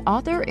specialist,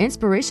 author,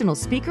 inspirational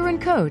speaker,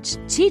 and coach,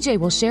 TJ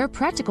will share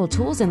practical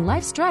tools and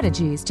life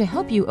strategies to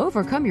help you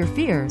overcome your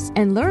fears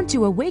and learn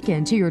to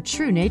awaken to your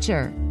true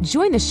nature.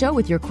 Join the show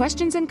with your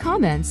questions and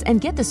comments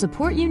and get the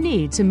support you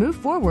need to move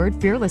forward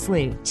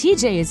fearlessly.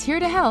 TJ is here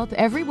to help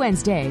every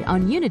Wednesday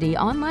on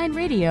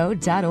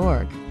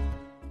UnityOnlineRadio.org.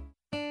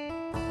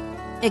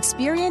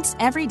 Experience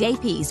Everyday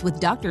Peace with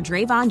Dr.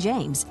 Drayvon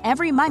James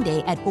every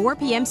Monday at 4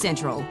 p.m.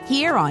 Central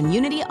here on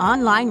Unity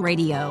Online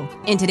Radio.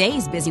 In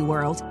today's busy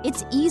world,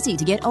 it's easy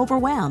to get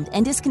overwhelmed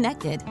and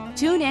disconnected.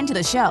 Tune in to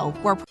the show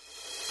where...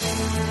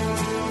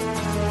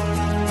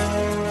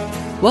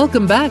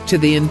 Welcome back to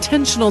The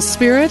Intentional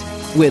Spirit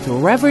with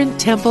Reverend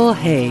Temple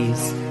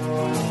Hayes.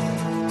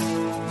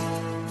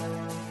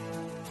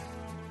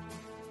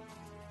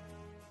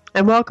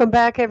 And welcome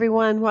back,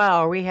 everyone.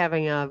 Wow, are we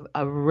having a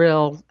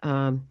real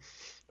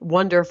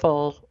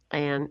wonderful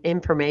and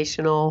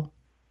informational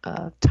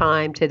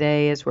time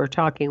today as we're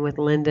talking with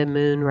Linda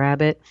Moon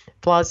Rabbit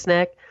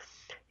Flosneck.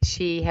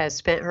 She has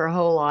spent her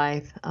whole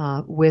life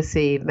with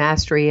the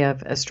mastery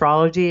of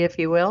astrology, if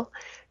you will.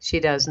 She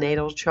does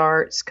natal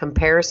charts,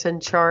 comparison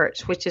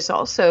charts, which is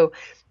also,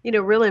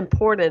 real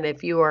important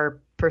if you are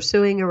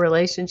pursuing a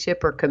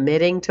relationship or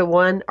committing to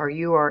one, or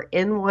you are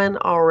in one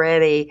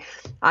already.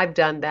 I've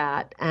done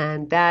that,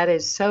 and that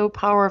is so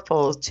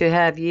powerful to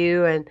have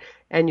you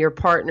and your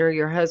partner,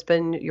 your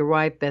husband, your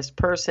wife, best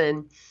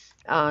person,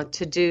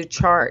 to do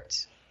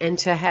charts and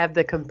to have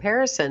the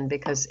comparison,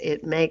 because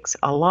it makes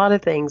a lot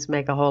of things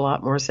make a whole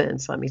lot more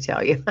sense, let me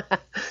tell you.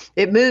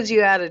 It moves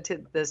you out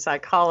into the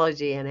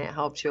psychology, and it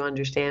helps you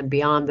understand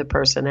beyond the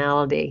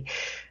personality.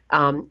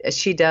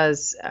 She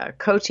does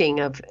coaching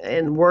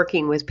and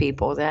working with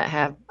people that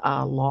have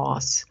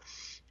loss,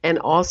 and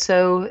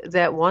also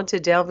that want to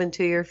delve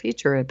into your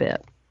future a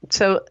bit.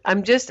 So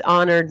I'm just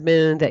honored,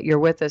 Moon, that you're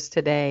with us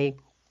today.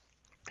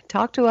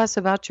 Talk to us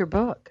about your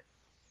book.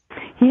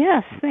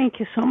 Yes, thank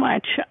you so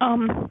much.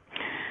 The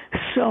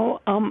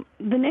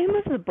name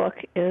of the book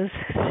is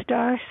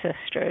Star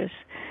Sisters,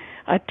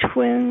 an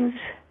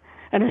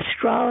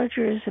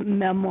astrologer's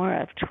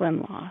memoir of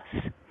twin loss.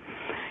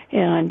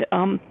 And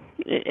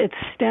it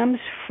stems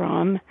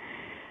from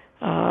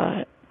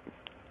the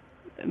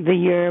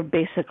year,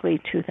 basically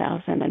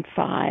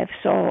 2005.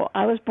 So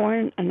I was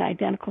born an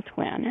identical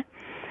twin,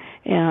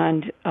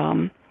 and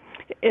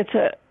it's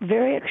a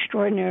very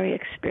extraordinary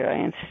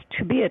experience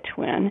to be a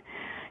twin,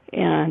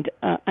 and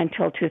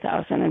until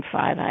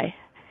 2005, I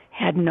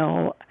had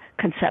no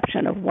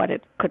conception of what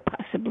it could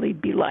possibly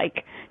be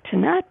like to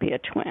not be a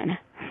twin.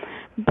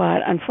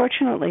 But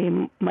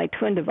unfortunately, my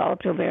twin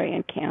developed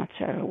ovarian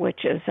cancer,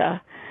 which is a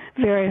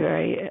very,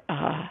 very,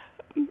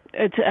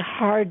 it's a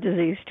hard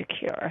disease to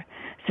cure.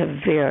 It's a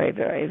very,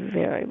 very,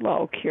 very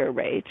low cure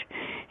rate.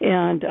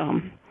 And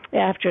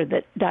after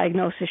the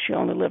diagnosis, she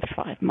only lived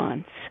 5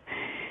 months.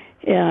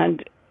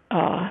 And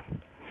I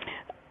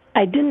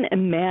didn't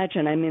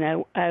imagine,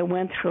 I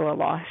went through a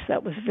loss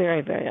that was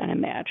very, very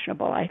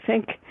unimaginable. I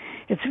think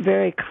it's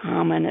very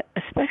common,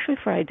 especially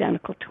for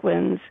identical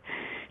twins,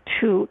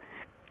 to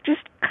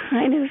just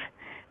kind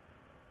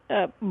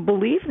of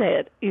believe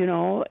that,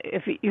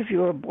 if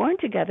you were born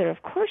together,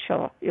 of course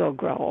you'll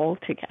grow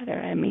old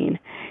together.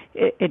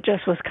 It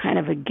just was kind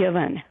of a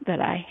given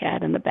that I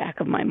had in the back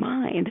of my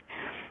mind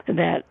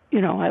that,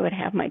 I would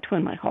have my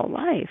twin my whole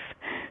life.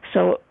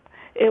 So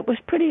it was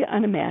pretty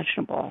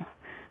unimaginable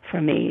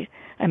for me.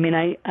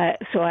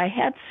 So I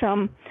had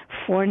some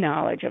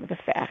foreknowledge of the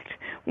fact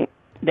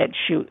that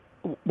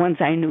once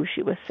I knew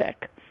she was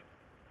sick,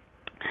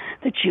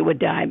 that she would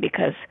die,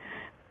 because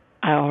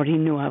I already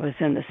knew I was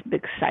in this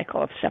big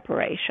cycle of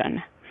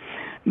separation.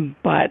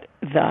 But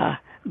the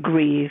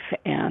grief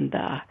and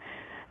the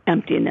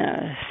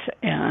emptiness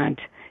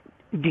and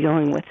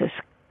dealing with this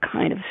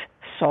kind of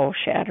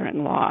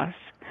soul-shattering loss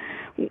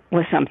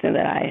was something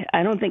that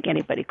I don't think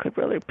anybody could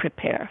really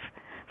prepare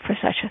for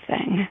such a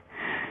thing.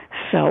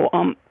 So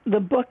the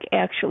book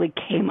actually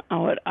came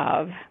out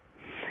of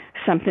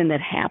something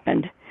that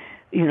happened,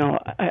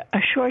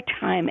 a short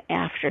time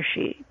after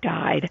she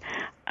died.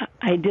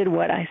 I did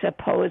what I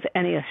suppose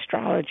any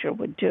astrologer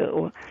would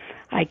do.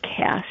 I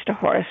cast a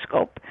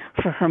horoscope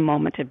for her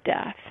moment of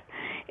death.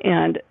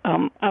 And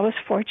I was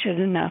fortunate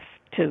enough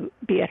to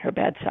be at her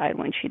bedside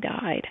when she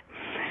died.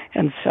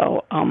 And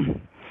so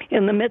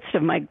in the midst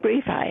of my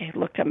grief, I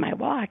looked at my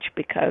watch,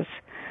 because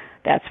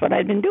that's what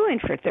I'd been doing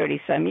for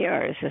 30-some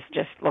years, is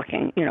just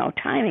looking,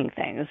 timing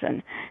things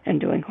and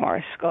doing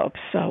horoscopes.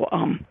 So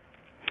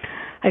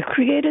I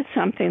created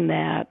something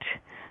that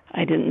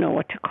I didn't know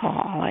what to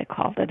call. I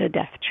called it a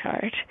death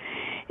chart.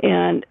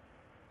 And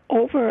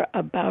over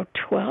about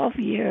 12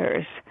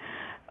 years,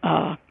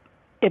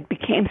 it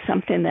became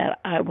something that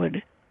I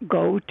would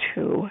go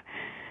to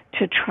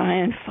try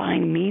and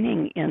find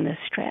meaning in this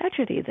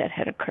tragedy that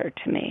had occurred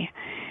to me.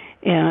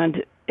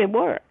 And it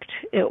worked.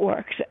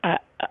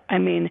 I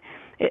mean,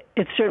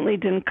 it certainly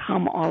didn't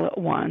come all at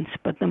once,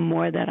 but the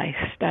more that I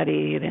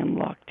studied and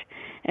looked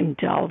and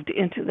delved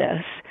into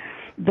this,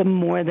 the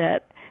more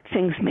that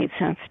things made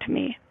sense to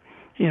me.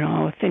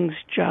 Things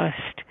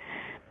just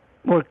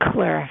were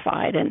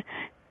clarified. And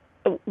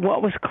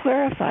what was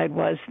clarified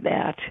was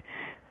that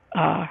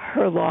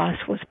her loss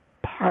was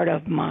part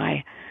of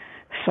my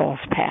soul's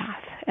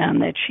path,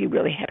 and that she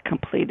really had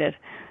completed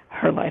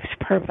her life's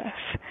purpose.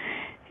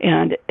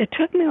 And it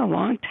took me a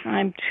long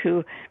time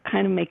to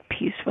kind of make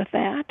peace with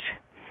that,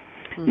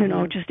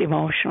 just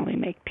emotionally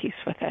make peace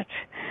with it.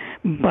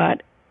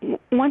 But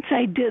once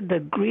I did, the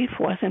grief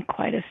wasn't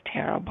quite as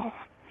terrible.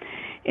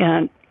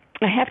 And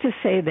I have to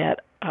say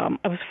that I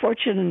was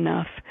fortunate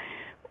enough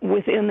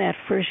within that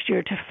first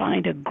year to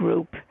find a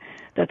group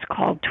that's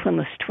called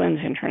Twinless Twins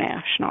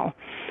International.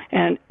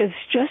 And it's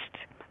just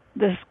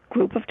this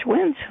group of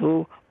twins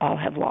who all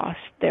have lost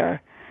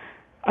their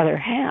other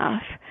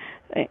half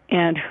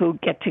and who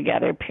get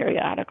together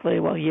periodically,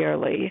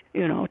 yearly,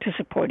 to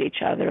support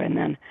each other, and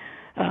then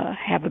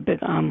have a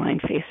big online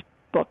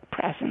Facebook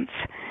presence.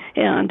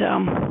 And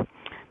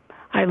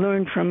I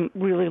learned from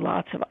really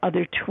lots of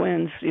other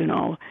twins,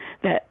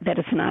 that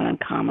it's not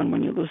uncommon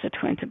when you lose a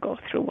twin to go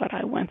through what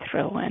I went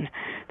through, and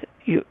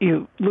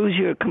you lose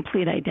your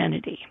complete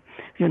identity,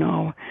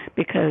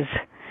 because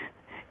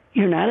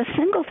you're not a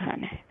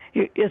singleton.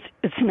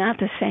 It's not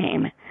the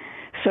same.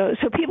 So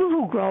people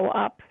who grow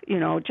up,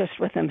 just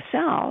with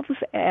themselves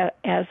as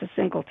a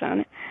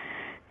singleton,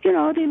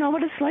 they know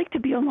what it's like to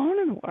be alone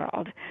in the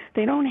world.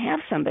 They don't have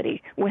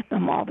somebody with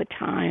them all the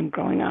time,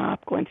 growing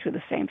up, going through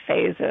the same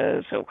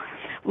phases, who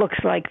looks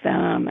like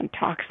them and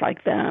talks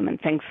like them and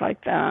thinks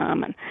like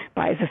them and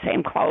buys the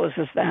same clothes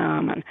as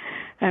them. And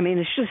I mean,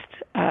 it's just,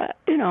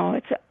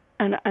 it's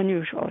an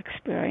unusual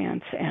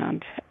experience.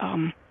 And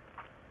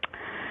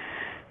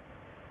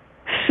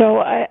so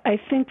I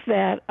think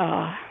that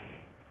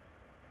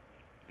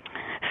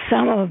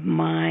some of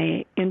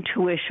my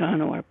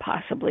intuition, or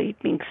possibly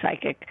being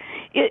psychic,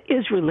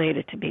 is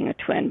related to being a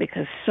twin,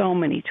 because so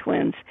many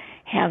twins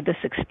have this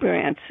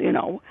experience,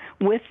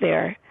 with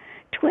their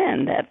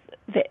twin, that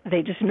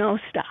they just know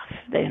stuff.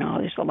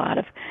 There's a lot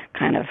of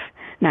kind of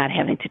not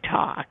having to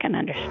talk and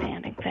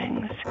understanding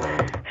things.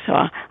 So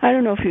I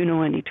don't know if you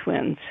know any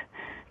twins,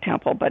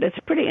 Temple, but it's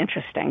pretty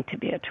interesting to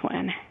be a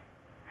twin.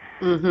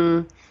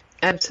 Mm-hmm.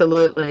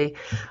 Absolutely.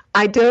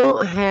 I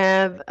don't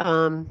have...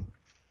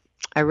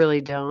 I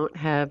really don't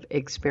have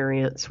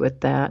experience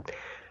with that.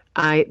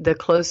 The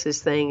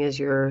closest thing is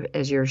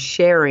you're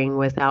sharing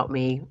without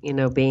me,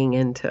 being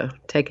into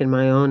taking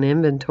my own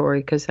inventory,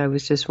 because I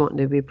was just wanting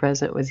to be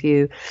present with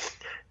you.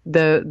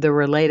 The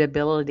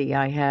relatability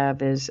I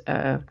have is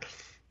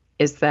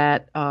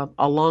that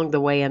along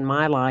the way in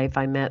my life,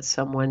 I met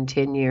someone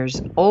 10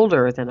 years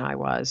older than I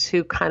was,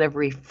 who kind of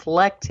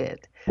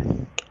reflected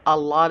a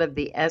lot of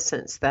the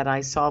essence that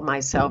I saw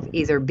myself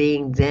either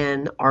being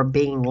then or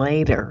being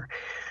later.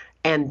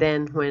 And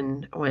then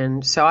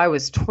so I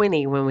was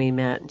 20 when we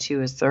met, and she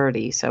was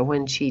 30. So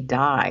when she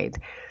died,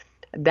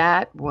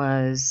 that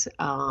was,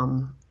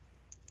 and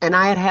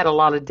I had a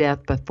lot of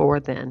death before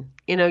then.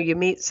 You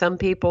meet some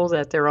people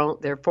that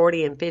they're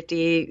 40 and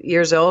 50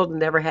 years old and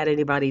never had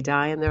anybody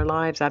die in their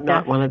lives. I'm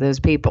not one of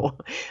those people.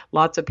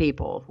 Lots of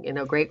people,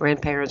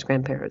 great-grandparents,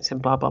 grandparents, and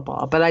blah, blah,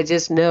 blah. But I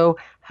just know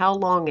how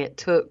long it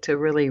took to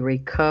really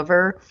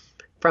recover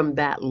from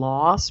that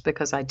loss,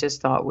 because I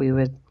just thought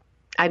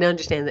I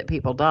understand that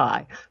people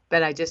die,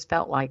 but I just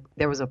felt like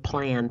there was a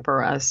plan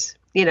for us,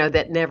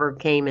 that never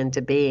came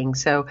into being.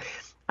 So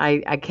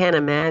I can't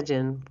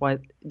imagine what,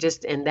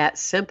 just in that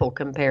simple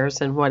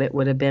comparison, what it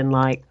would have been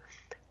like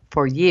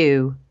for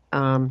you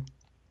to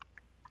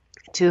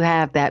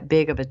have that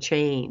big of a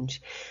change.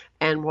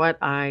 And what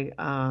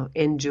I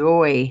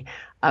enjoy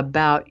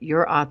about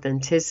your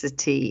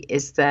authenticity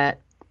is that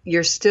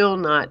you're still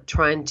not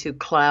trying to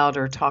cloud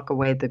or talk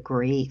away the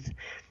grief,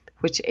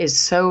 which is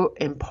so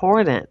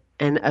important.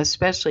 And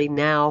especially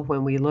now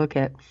when we look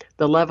at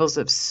the levels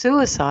of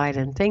suicide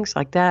and things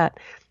like that,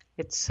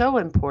 it's so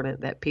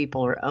important that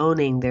people are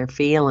owning their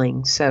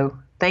feelings. So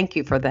thank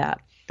you for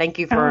that. Thank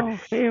you for,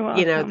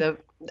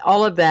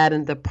 all of that,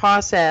 and the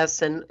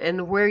process,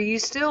 and where you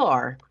still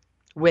are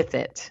with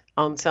it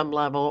on some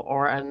level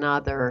or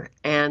another.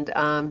 And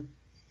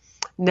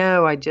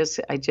no, I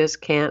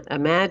just can't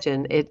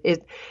imagine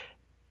it.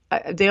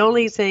 The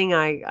only thing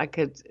I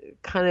could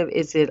kind of,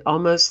 is it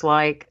almost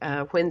like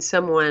when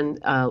someone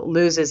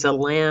loses a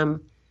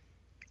limb,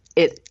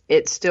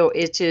 it still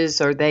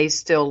itches, or they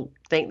still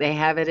think they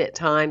have it at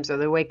times, or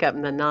they wake up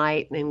in the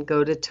night and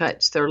go to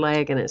touch their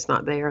leg and it's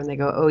not there, and they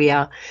go, oh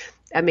yeah.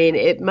 I mean,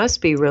 it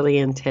must be really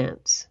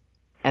intense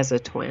as a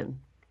twin.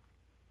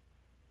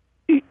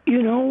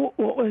 You know,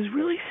 what was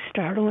really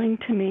startling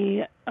to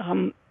me,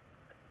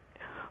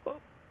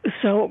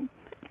 so,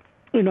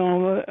 you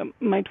know,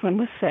 my twin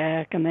was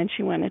sick, and then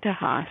she went into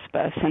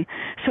hospice, and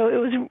so it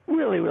was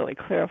really, really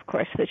clear, of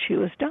course, that she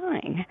was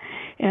dying.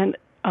 And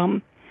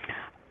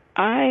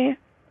I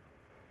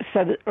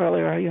said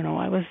earlier, you know,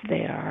 I was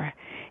there,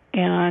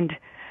 and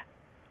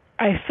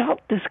I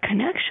felt this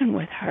connection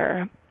with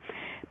her,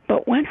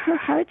 but when her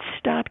heart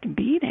stopped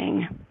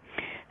beating,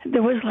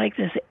 there was like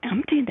this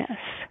emptiness.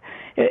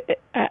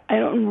 I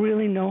don't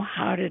really know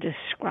how to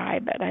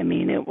describe it. I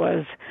mean, it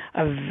was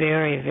a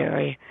very,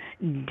 very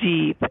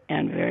deep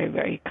and very,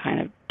 very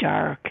kind of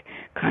dark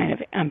kind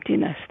of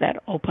emptiness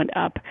that opened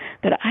up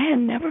that I had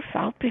never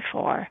felt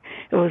before.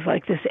 It was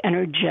like this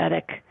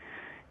energetic,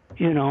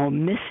 you know,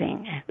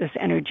 missing, this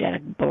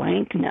energetic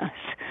blankness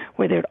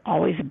where there'd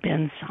always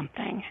been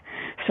something.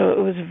 So it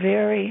was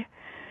very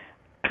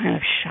kind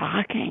of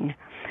shocking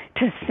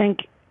to think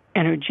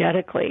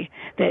energetically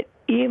that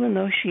even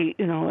though she,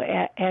 you know,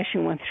 as she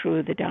went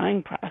through the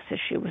dying process,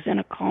 she was in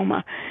a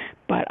coma,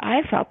 but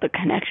I felt the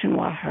connection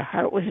while her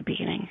heart was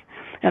beating.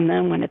 And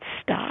then when it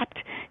stopped,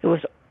 it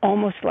was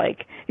almost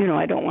like, you know,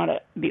 I don't want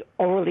to be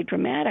overly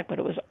dramatic, but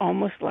it was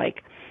almost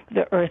like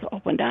the earth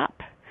opened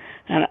up.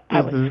 And I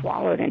was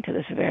swallowed into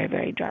this very,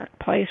 very dark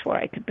place where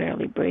I could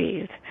barely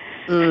breathe.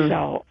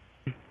 So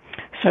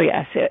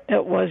yes,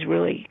 it was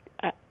really,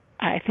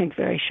 I think,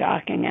 very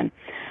shocking. And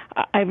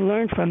I've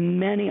learned from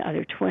many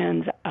other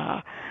twins.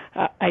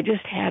 I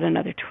just had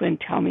another twin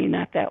tell me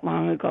not that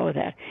long ago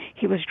that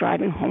he was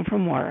driving home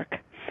from work,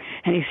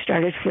 and he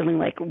started feeling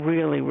like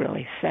really,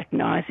 really sick,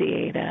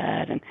 nauseated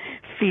and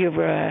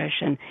feverish,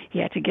 and he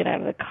had to get out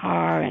of the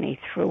car, and he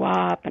threw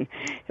up, and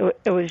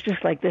it was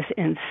just like this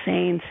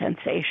insane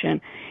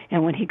sensation.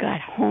 And when he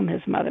got home,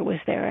 his mother was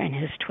there, and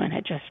his twin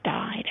had just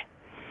died.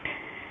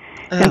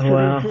 And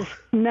so this is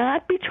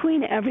not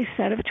between every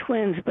set of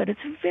twins, but it's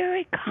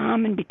very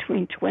common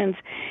between twins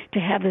to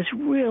have this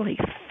really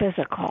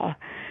physical,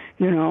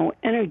 you know,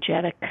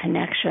 energetic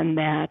connection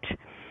that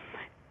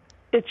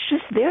it's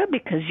just there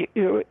because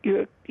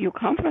you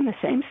come from the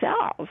same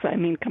cells. I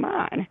mean, come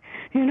on,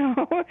 you know,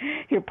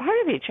 you're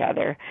part of each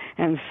other.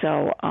 And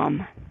so,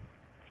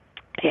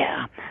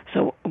 yeah.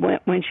 So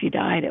when she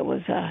died, it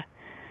was a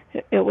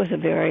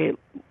very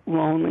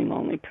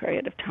lonely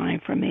period of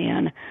time for me,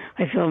 and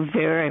I feel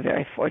very,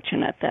 very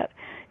fortunate that,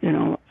 you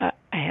know, I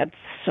had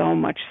so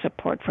much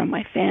support from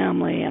my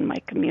family and my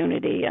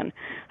community, and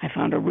I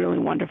found a really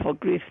wonderful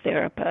grief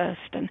therapist,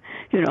 and,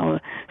 you know,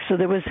 so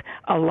there was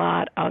a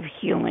lot of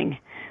healing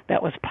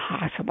that was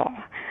possible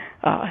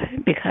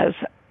because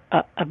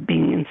of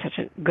being in such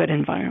a good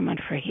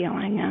environment for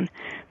healing, and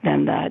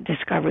then the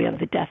discovery of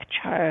the death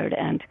chart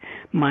and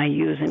my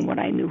using what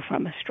I knew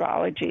from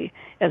astrology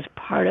as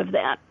part of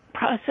that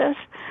process,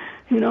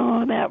 you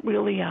know, that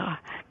really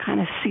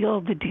kind of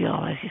sealed the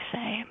deal, as you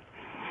say.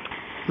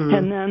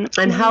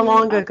 And how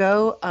long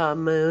ago,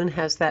 Moon,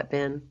 has that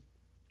been?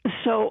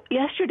 So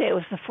yesterday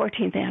was the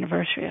 14th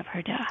anniversary of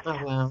her death.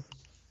 Oh, wow.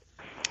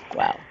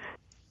 Wow.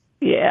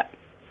 Yeah.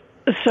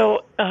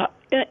 So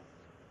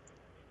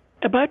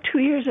about 2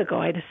 years ago,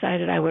 I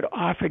decided I would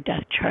offer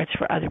death charts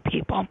for other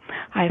people.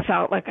 I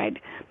felt like I'd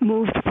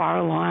moved far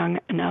along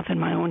enough in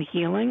my own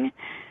healing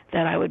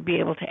that I would be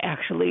able to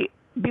actually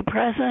be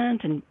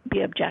present and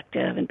be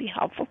objective and be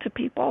helpful to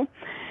people.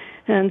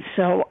 And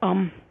so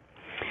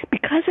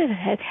because it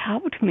had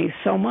helped me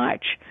so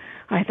much,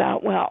 I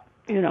thought, well,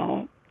 you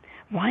know,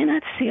 why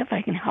not see if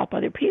I can help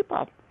other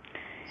people?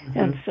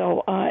 And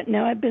so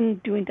now I've been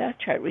doing death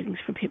chart readings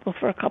for people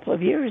for a couple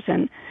of years,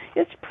 and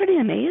it's pretty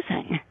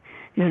amazing.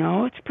 You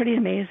know, it's pretty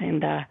amazing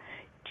the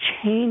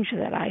change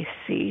that I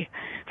see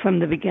from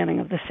the beginning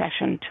of the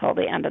session till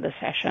the end of the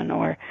session,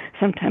 or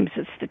sometimes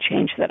it's the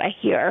change that I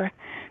hear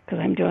because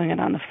I'm doing it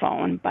on the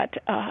phone. But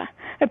I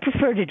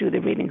prefer to do the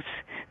readings,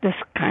 this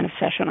kind of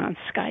session, on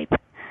Skype.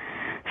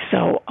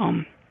 So,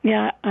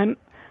 yeah, I'm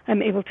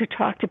able to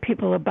talk to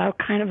people about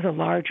kind of the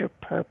larger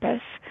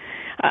purpose.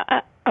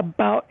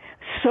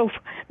 So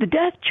the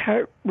death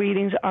chart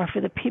readings are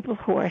for the people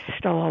who are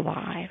still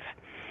alive.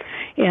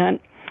 And,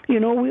 you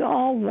know, we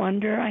all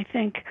wonder, I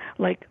think,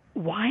 like,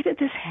 why did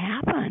this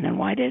happen, and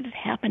why did it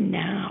happen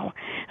now?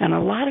 And a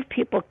lot of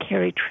people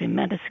carry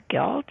tremendous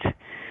guilt.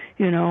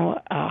 You know,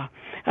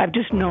 I've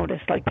just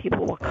noticed, like,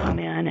 people will come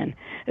in, and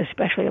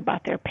especially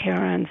about their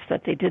parents,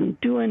 that they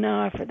didn't do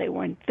enough, or they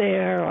weren't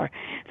there, or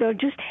they'll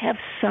just have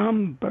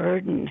some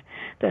burden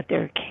that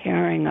they're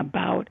carrying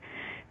about,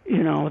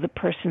 you know, the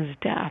person's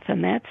death.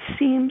 And that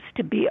seems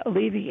to be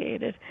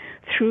alleviated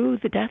through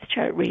the death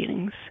chart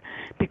readings,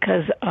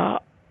 because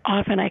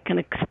often I can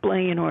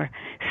explain or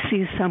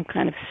see some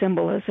kind of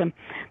symbolism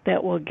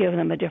that will give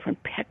them a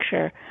different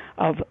picture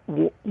of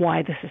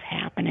why this is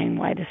happening,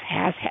 why this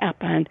has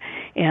happened,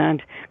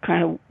 and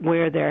kind of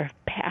where their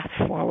path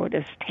forward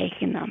is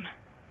taking them.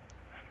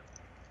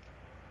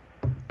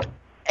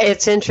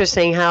 It's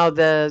interesting how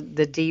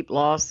the deep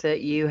loss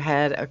that you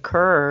had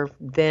occur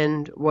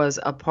then was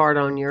a part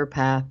on your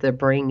path to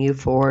bring you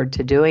forward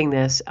to doing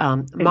this.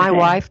 My Exactly.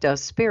 wife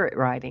does spirit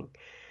writing,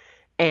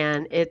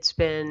 and it's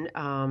been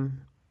a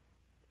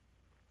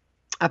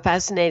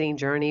fascinating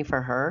journey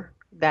for her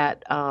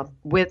that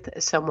with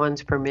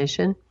someone's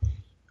permission,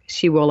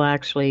 she will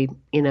actually,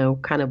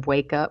 kind of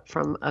wake up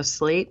from a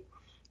sleep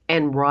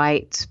and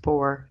write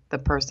for the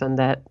person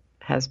that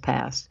has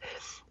passed.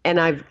 And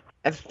I've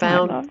Oh, I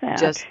found love that.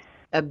 just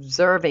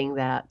observing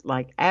that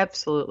like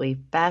absolutely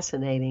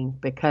fascinating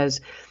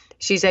because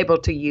she's able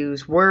to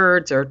use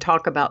words or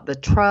talk about the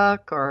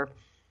truck or,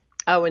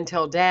 oh, and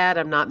tell dad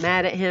I'm not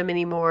mad at him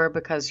anymore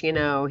because,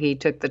 he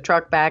took the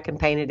truck back and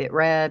painted it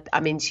red.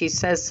 I mean, she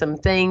says some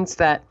things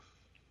that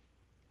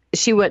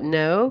she wouldn't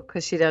know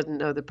because she doesn't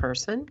know the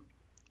person.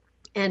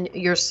 And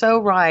you're so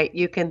right.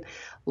 You can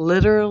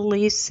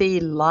literally see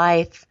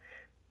life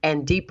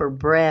and deeper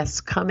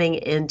breaths coming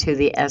into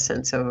the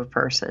essence of a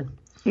person.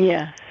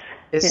 Yes.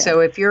 Yes. So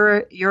if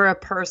you're a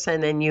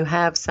person and you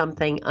have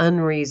something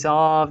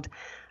unresolved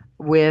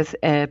with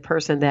a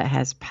person that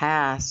has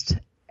passed,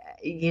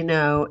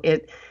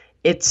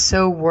 it's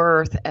so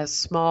worth a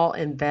small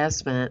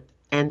investment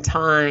and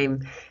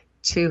time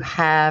to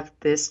have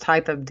this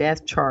type of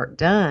death chart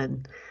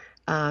done,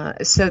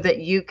 so that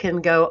you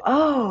can go,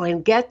 oh,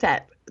 and get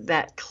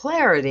that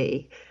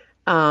clarity,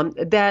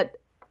 that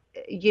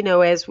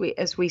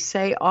as we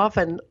say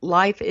often,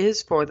 life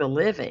is for the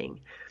living.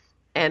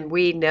 And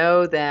we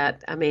know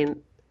that, I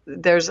mean,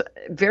 there's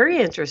very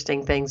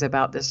interesting things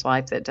about this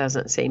life that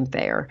doesn't seem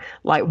fair.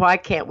 Like, why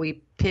can't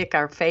we pick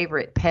our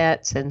favorite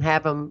pets and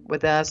have them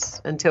with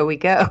us until we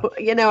go?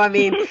 I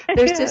mean,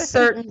 there's just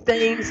certain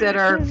things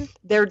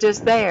they're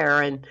just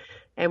there.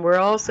 And we're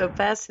also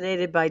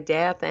fascinated by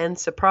death and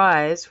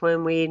surprise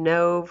when we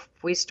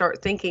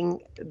start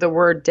thinking the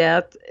word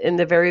death in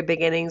the very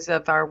beginnings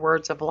of our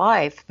words of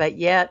life. But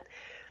yet,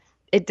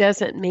 it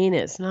doesn't mean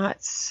it's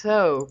not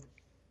so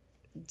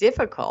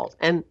difficult.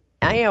 And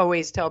I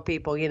always tell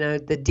people,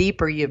 the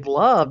deeper you've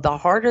loved, the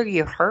harder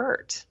you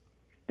hurt.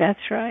 That's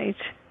right.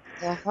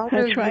 The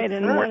harder That's right. you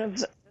And hurt. one of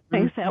the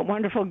things that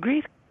wonderful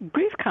grief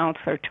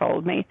counselor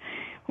told me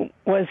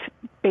was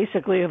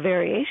basically a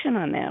variation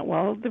on that.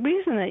 Well, the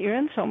reason that you're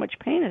in so much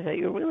pain is that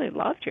you really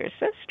loved your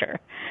sister,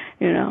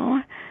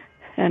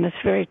 and it's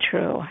very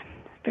true.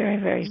 Very,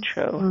 very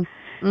true.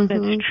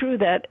 Mm-hmm. It's true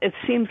that it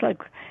seems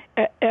like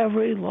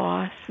every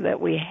loss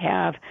that we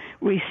have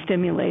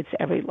re-stimulates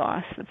every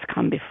loss that's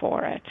come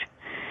before it.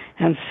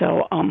 And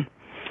so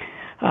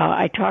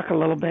I talk a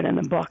little bit in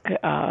the book.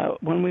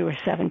 When we were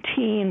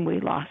 17,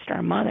 we lost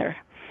our mother.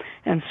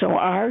 And so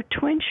our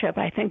twinship,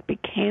 I think,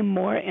 became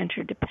more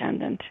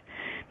interdependent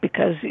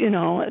because,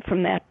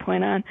 from that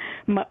point on,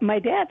 my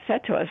dad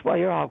said to us, well,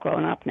 you're all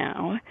grown up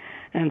now.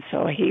 And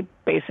so he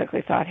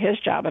basically thought his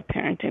job of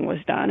parenting was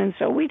done. And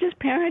so we just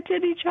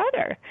parented each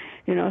other,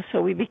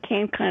 so we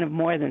became kind of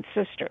more than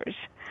sisters.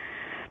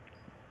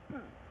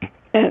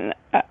 And,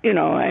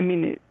 I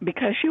mean,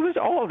 because she was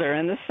older,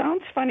 and this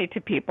sounds funny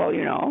to people,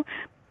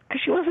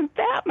 because she wasn't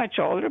that much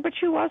older, but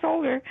she was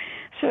older.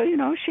 So,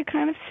 she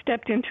kind of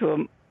stepped into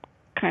a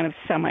kind of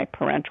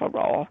semi-parental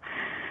role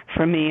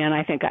for me, and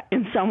I think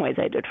in some ways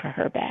I did for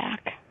her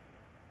back.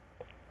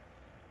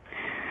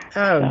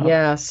 Oh,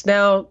 yes.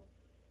 Now,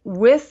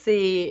 with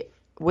the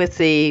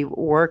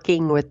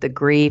working with the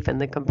grief and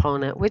the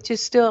component, which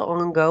is still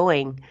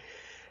ongoing,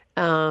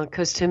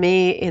 because to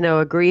me,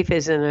 a grief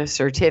isn't a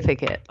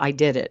certificate. I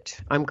did it.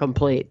 I'm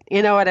complete.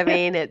 You know what I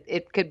mean?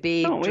 It could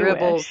be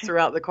dribbles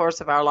throughout the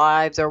course of our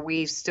lives, or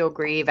we still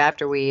grieve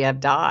after we have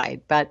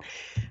died. But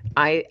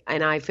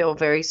I feel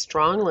very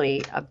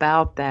strongly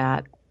about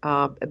that,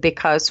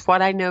 because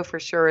what I know for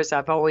sure is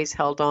I've always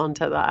held on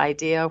to the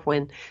idea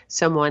when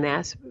someone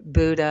asked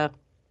Buddha,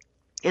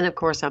 and of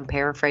course I'm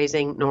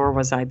paraphrasing, nor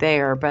was I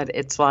there, but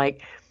it's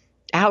like,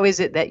 how is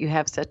it that you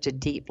have such a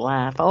deep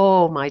laugh?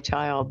 Oh, my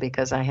child,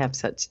 because I have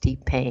such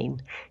deep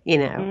pain.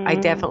 I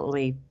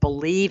definitely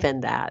believe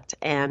in that,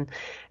 and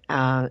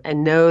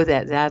know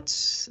that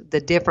that's the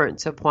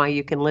difference of why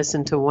you can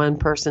listen to one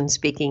person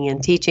speaking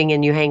and teaching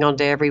and you hang on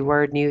to every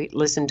word, and you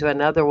listen to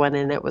another one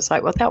and it was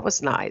like, well, that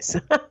was nice.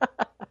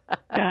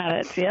 Got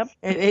it. Yep.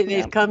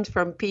 It comes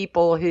from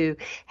people who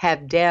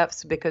have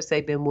depths because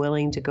they've been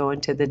willing to go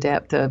into the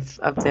depth of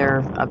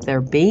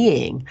their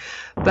being.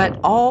 But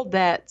all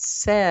that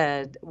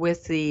said,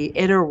 with the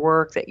inner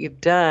work that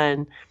you've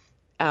done,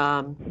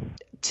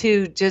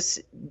 to just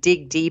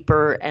dig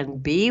deeper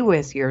and be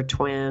with your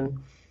twin,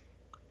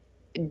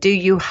 do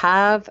you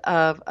have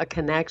a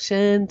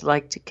connection?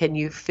 Like, can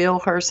you feel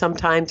her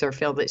sometimes, or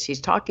feel that she's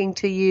talking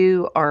to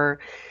you, or?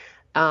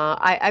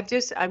 I'm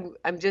just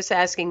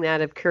asking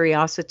that of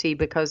curiosity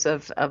because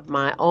of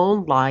my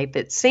own life.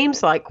 It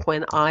seems like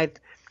when I've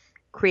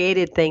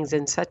created things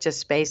in such a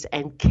space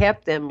and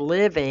kept them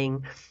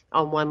living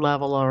on one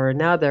level or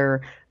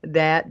another,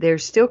 that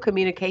there's still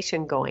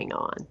communication going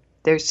on.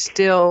 There's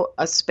still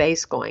a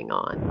space going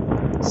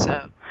on.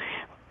 So,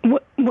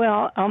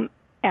 well,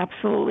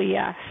 absolutely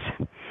yes.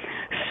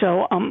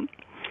 So,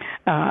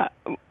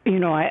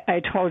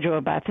 I told you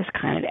about this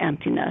kind of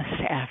emptiness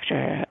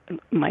after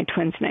my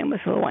twin's name was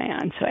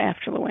Luann, so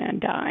after Luann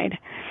died.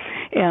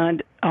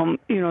 And,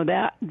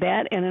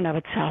 that in and of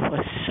itself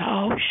was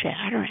so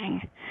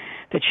shattering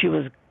that she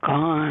was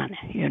gone,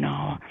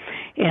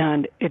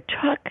 And it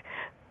took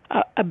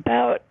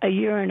about a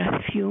year and a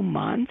few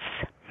months.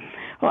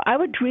 Well, I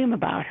would dream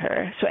about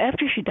her. So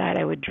after she died,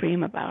 I would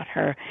dream about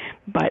her.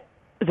 But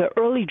the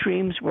early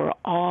dreams were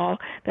all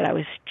that I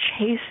was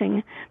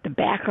chasing the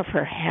back of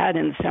her head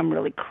in some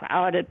really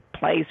crowded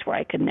place where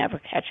I could never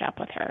catch up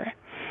with her.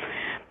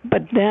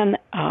 But then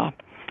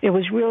it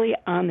was really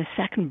on the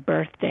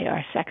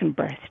our second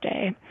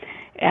birthday,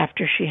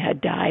 after she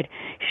had died.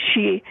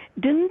 I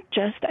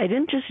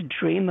didn't just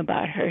dream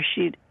about her.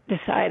 She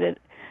decided,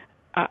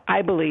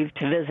 I believe,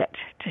 to visit.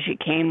 She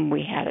came.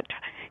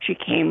 She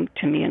came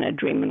to me in a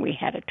dream, and we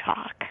had a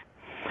talk.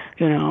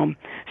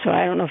 So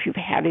I don't know if you've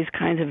had these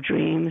kinds of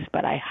dreams,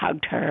 but I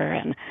hugged her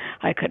and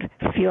I could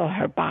feel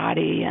her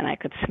body and I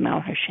could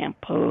smell her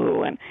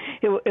shampoo, and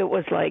it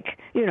was like,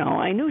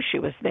 I knew she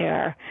was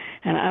there,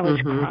 and I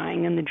was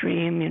crying in the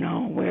dream,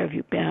 where have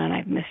you been?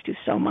 I've missed you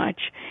so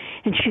much.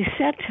 And she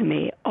said to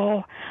me,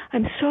 oh,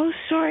 I'm so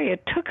sorry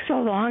it took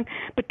so long,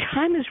 but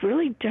time is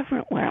really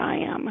different where I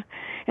am.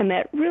 And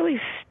that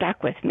really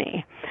stuck with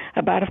me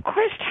about, of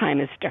course,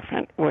 time is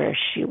different where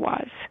she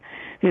was.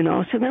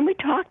 So then we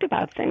talked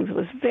about things. It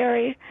was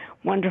very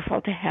wonderful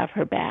to have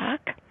her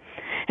back.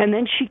 And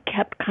then she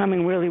kept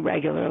coming really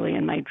regularly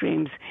in my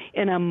dreams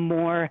in a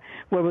more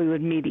where we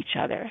would meet each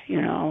other.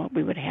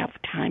 We would have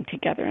time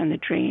together in the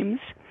dreams.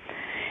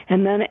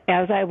 And then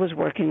as I was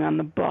working on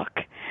the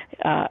book,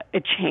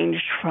 it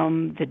changed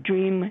from the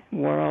dream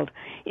world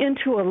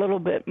into a little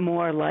bit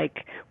more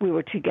like we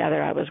were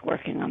together. I was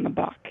working on the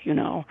book,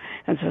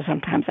 And so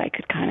sometimes I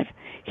could kind of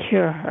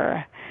hear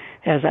her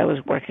as I was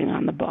working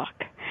on the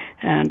book.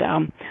 And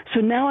so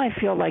now I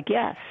feel like,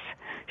 yes,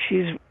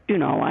 she's,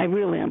 I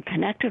really am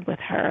connected with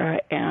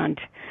her. And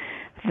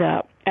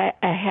I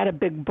had a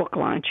big book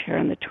launch here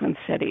in the Twin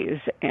Cities.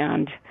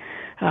 And,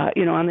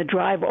 on the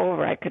drive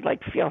over, I could,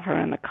 feel her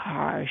in the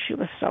car. She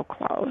was so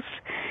close.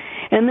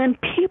 And then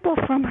people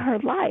from her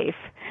life,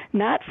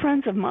 not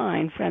friends of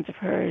mine, friends of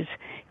hers,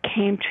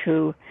 came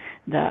to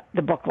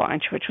the book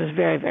launch, which was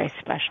very, very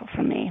special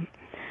for me,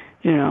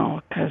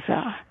 because...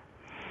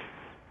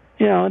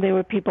 they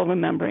were people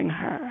remembering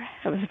her.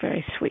 It was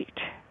very sweet.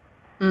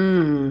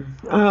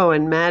 Oh,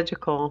 and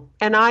magical.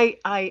 And I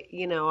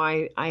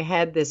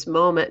had this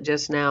moment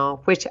just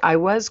now, which I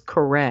was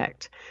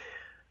correct.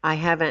 I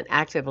haven't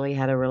actively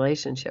had a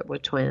relationship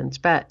with twins,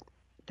 but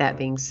that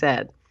being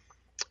said,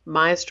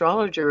 my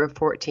astrologer of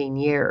 14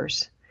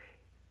 years,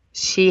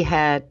 she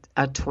had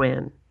a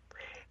twin.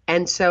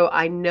 And so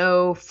I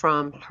know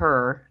from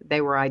her,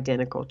 they were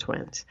identical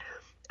twins.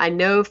 I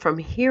know from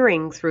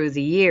hearing through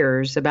the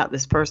years about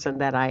this person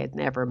that I had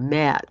never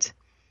met,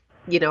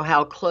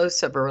 how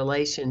close of a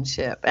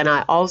relationship. And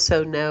I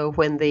also know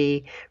when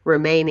the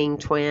remaining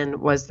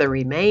twin was the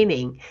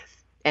remaining,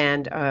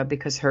 and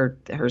because her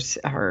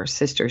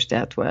sister's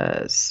death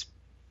was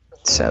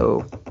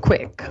so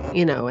quick,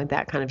 and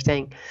that kind of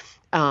thing,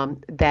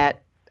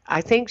 that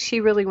I think she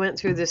really went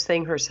through this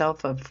thing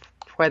herself of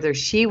whether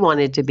she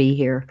wanted to be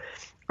here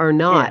or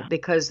not,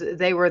 because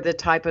they were the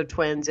type of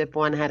twins, if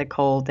one had a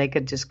cold, they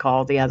could just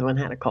call the other one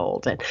had a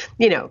cold, and,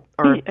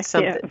 or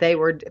something, they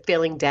were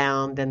feeling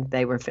down, then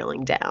they were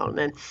feeling down,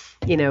 and,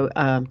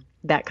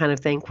 that kind of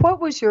thing. What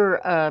was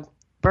your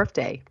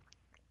birthday?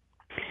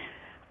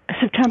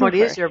 September 1st. What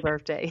is your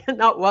birthday?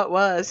 Not what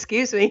was,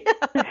 excuse me.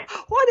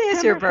 What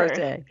is your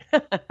birthday?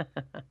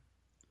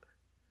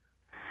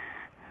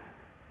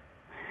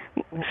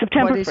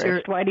 September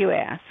 1st. Why do you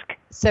ask?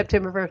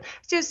 September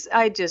 1st.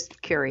 I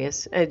just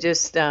curious. I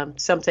just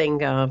something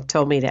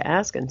told me to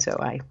ask, and so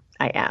I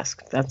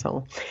asked. That's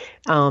all.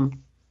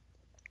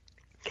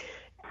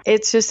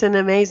 It's just an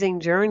amazing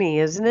journey,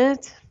 isn't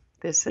it?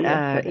 This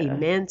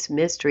immense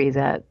mystery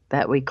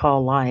that we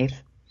call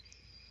life.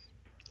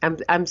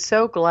 I'm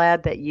so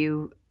glad that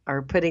you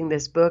are putting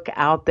this book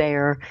out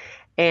there,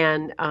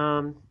 and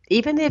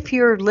even if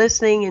you're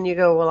listening and you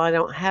go, well, I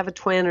don't have a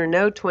twin or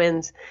no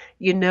twins,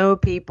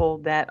 people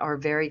that are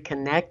very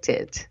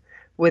connected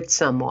with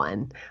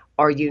someone,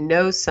 or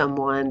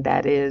someone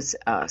that is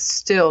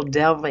still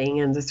delving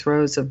in the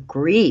throes of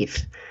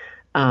grief,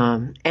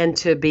 and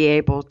to be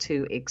able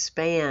to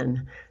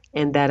expand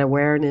in that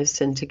awareness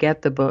and to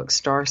get the book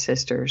Star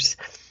Sisters,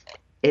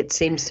 it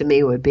seems to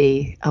me would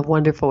be a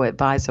wonderful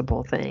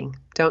advisable thing.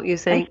 Don't you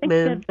think,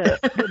 Min? I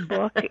think that the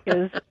book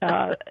is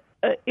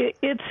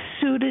it's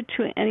suited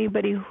to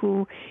anybody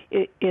who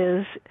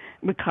is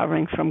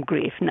recovering from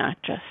grief, not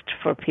just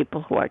for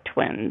people who are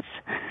twins.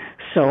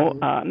 So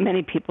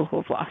many people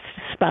who have lost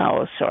a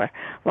spouse or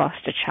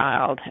lost a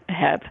child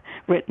have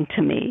written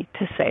to me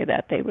to say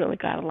that they really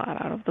got a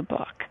lot out of the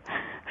book.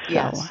 So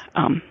yes.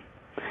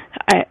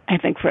 I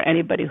think for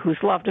anybody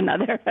who's loved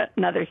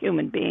another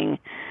human being,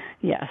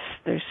 yes,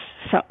 there's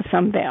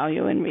some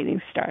value in reading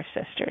Star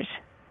Sisters.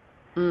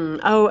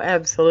 Oh,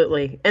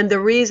 absolutely. And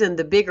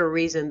the bigger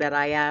reason that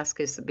I ask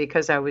is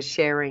because I was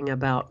sharing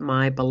about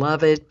my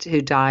beloved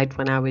who died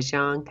when I was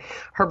young.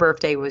 Her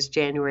birthday was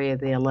January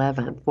the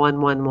 11th,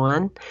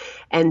 111.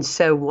 And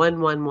so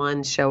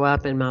 111 show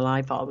up in my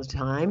life all the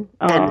time.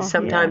 And Oh, yes.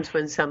 sometimes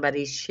when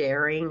somebody's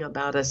sharing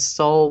about a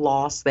soul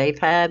loss they've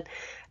had,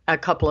 a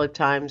couple of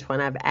times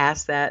when I've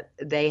asked that,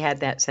 they had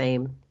that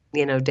same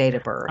date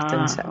of birth.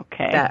 And so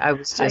Okay. that I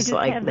was I just just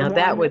like, had now the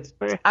that one would,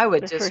 for I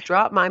would the just first.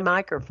 drop my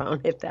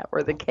microphone if that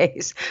were the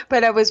case.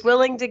 But I was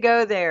willing to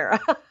go there.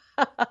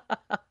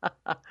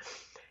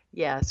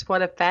 Yes,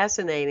 what a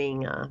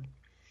fascinating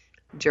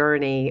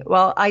journey.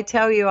 Well, I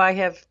tell you, I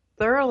have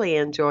thoroughly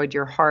enjoyed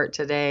your heart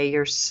today.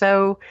 You're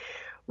so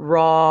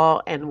raw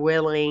and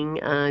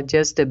willing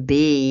just to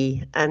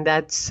be, and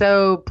that's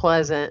so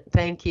pleasant.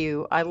 Thank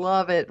you. I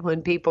love it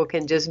when people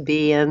can just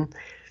be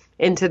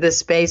into the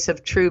space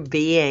of true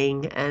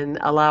being and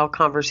allow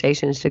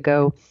conversations to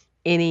go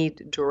any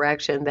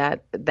direction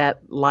that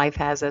life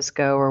has us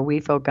go or we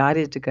feel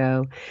guided to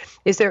go.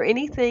 Is there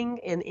anything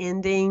in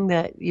ending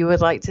that you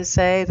would like to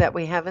say that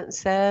we haven't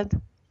said?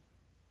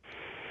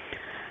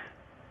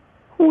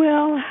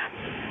 Well,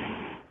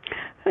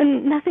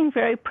 nothing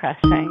very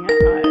pressing.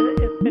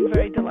 It's been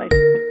very delightful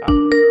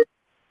to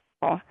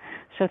talk.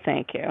 So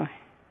thank you.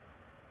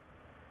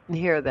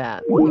 Hear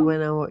that.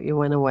 You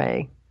went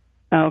away.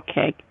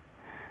 Okay.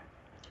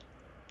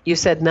 You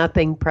said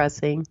nothing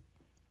pressing.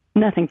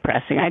 Nothing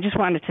pressing. I just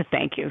wanted to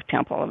thank you,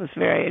 Temple. It was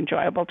very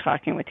enjoyable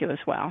talking with you as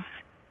well.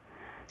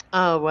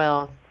 Oh,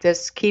 well,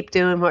 just keep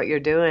doing what you're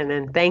doing,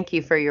 and thank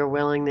you for your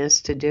willingness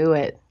to do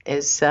it.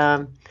 It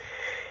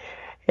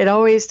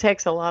always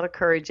takes a lot of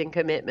courage and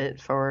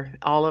commitment for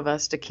all of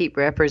us to keep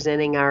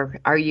representing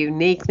our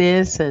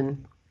uniqueness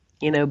and,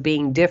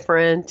 being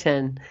different,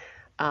 and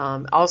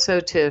also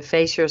to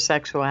face your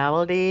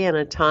sexuality in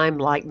a time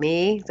like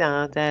me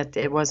that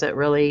it wasn't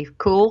really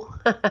cool.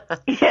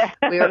 Yes.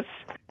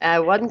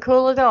 It wasn't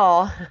cool at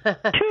all.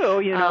 True,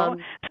 We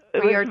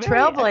are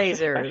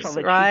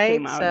trailblazers,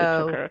 right?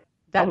 So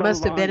that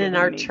must have been in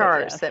our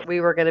charts that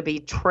we were going to be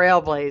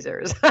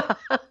trailblazers.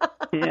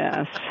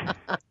 Yes.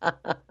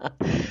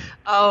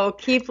 Oh,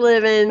 keep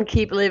living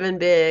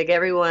big.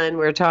 Everyone,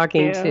 we're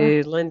talking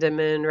to Linda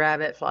Moon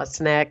Rabbit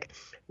Flossneck.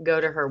 Go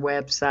to her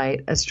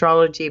website,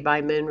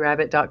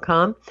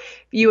 astrologybymoonrabbit.com.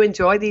 If you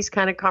enjoy these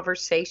kind of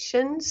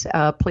conversations,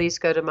 please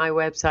go to my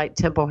website,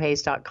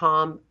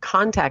 templehayes.com.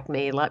 Contact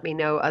me. Let me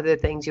know other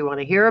things you want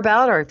to hear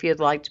about or if you'd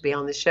like to be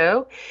on the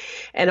show.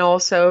 And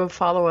also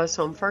follow us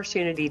on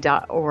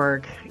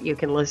firstunity.org. You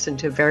can listen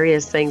to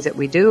various things that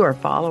we do or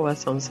follow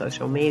us on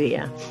social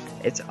media.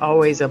 It's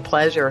always a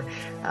pleasure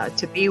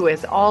to be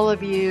with all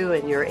of you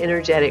and your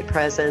energetic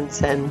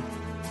presence, and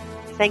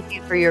thank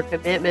you for your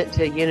commitment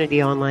to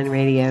Unity Online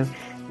Radio.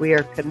 We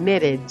are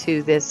committed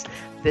to this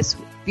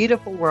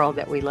beautiful world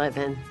that we live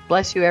in.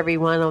 Bless you,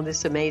 everyone, on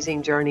this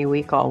amazing journey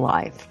we call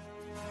life.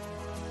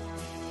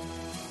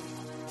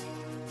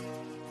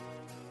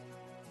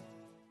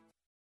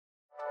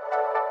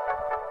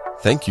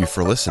 Thank you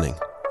for listening.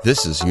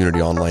 This is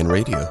Unity Online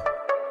Radio,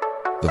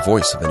 the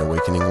voice of an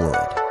awakening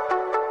world.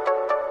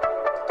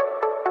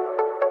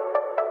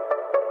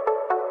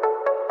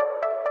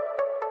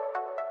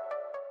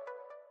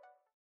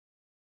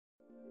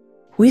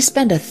 We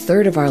spend a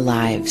third of our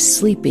lives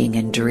sleeping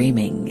and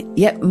dreaming,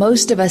 yet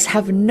most of us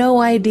have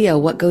no idea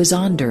what goes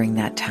on during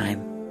that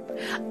time.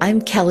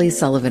 I'm Kelly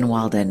Sullivan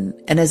Walden,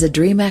 and as a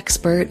dream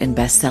expert and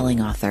best-selling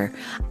author,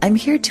 I'm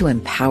here to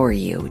empower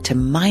you to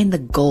mine the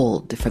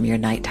gold from your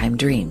nighttime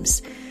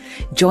dreams.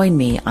 Join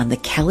me on the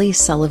Kelly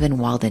Sullivan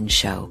Walden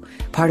Show,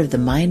 part of the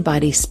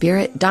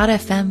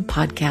MindBodySpirit.fm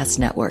podcast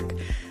network,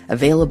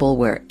 available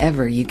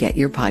wherever you get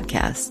your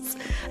podcasts.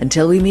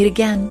 Until we meet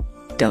again,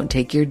 don't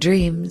take your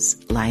dreams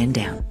lying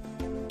down.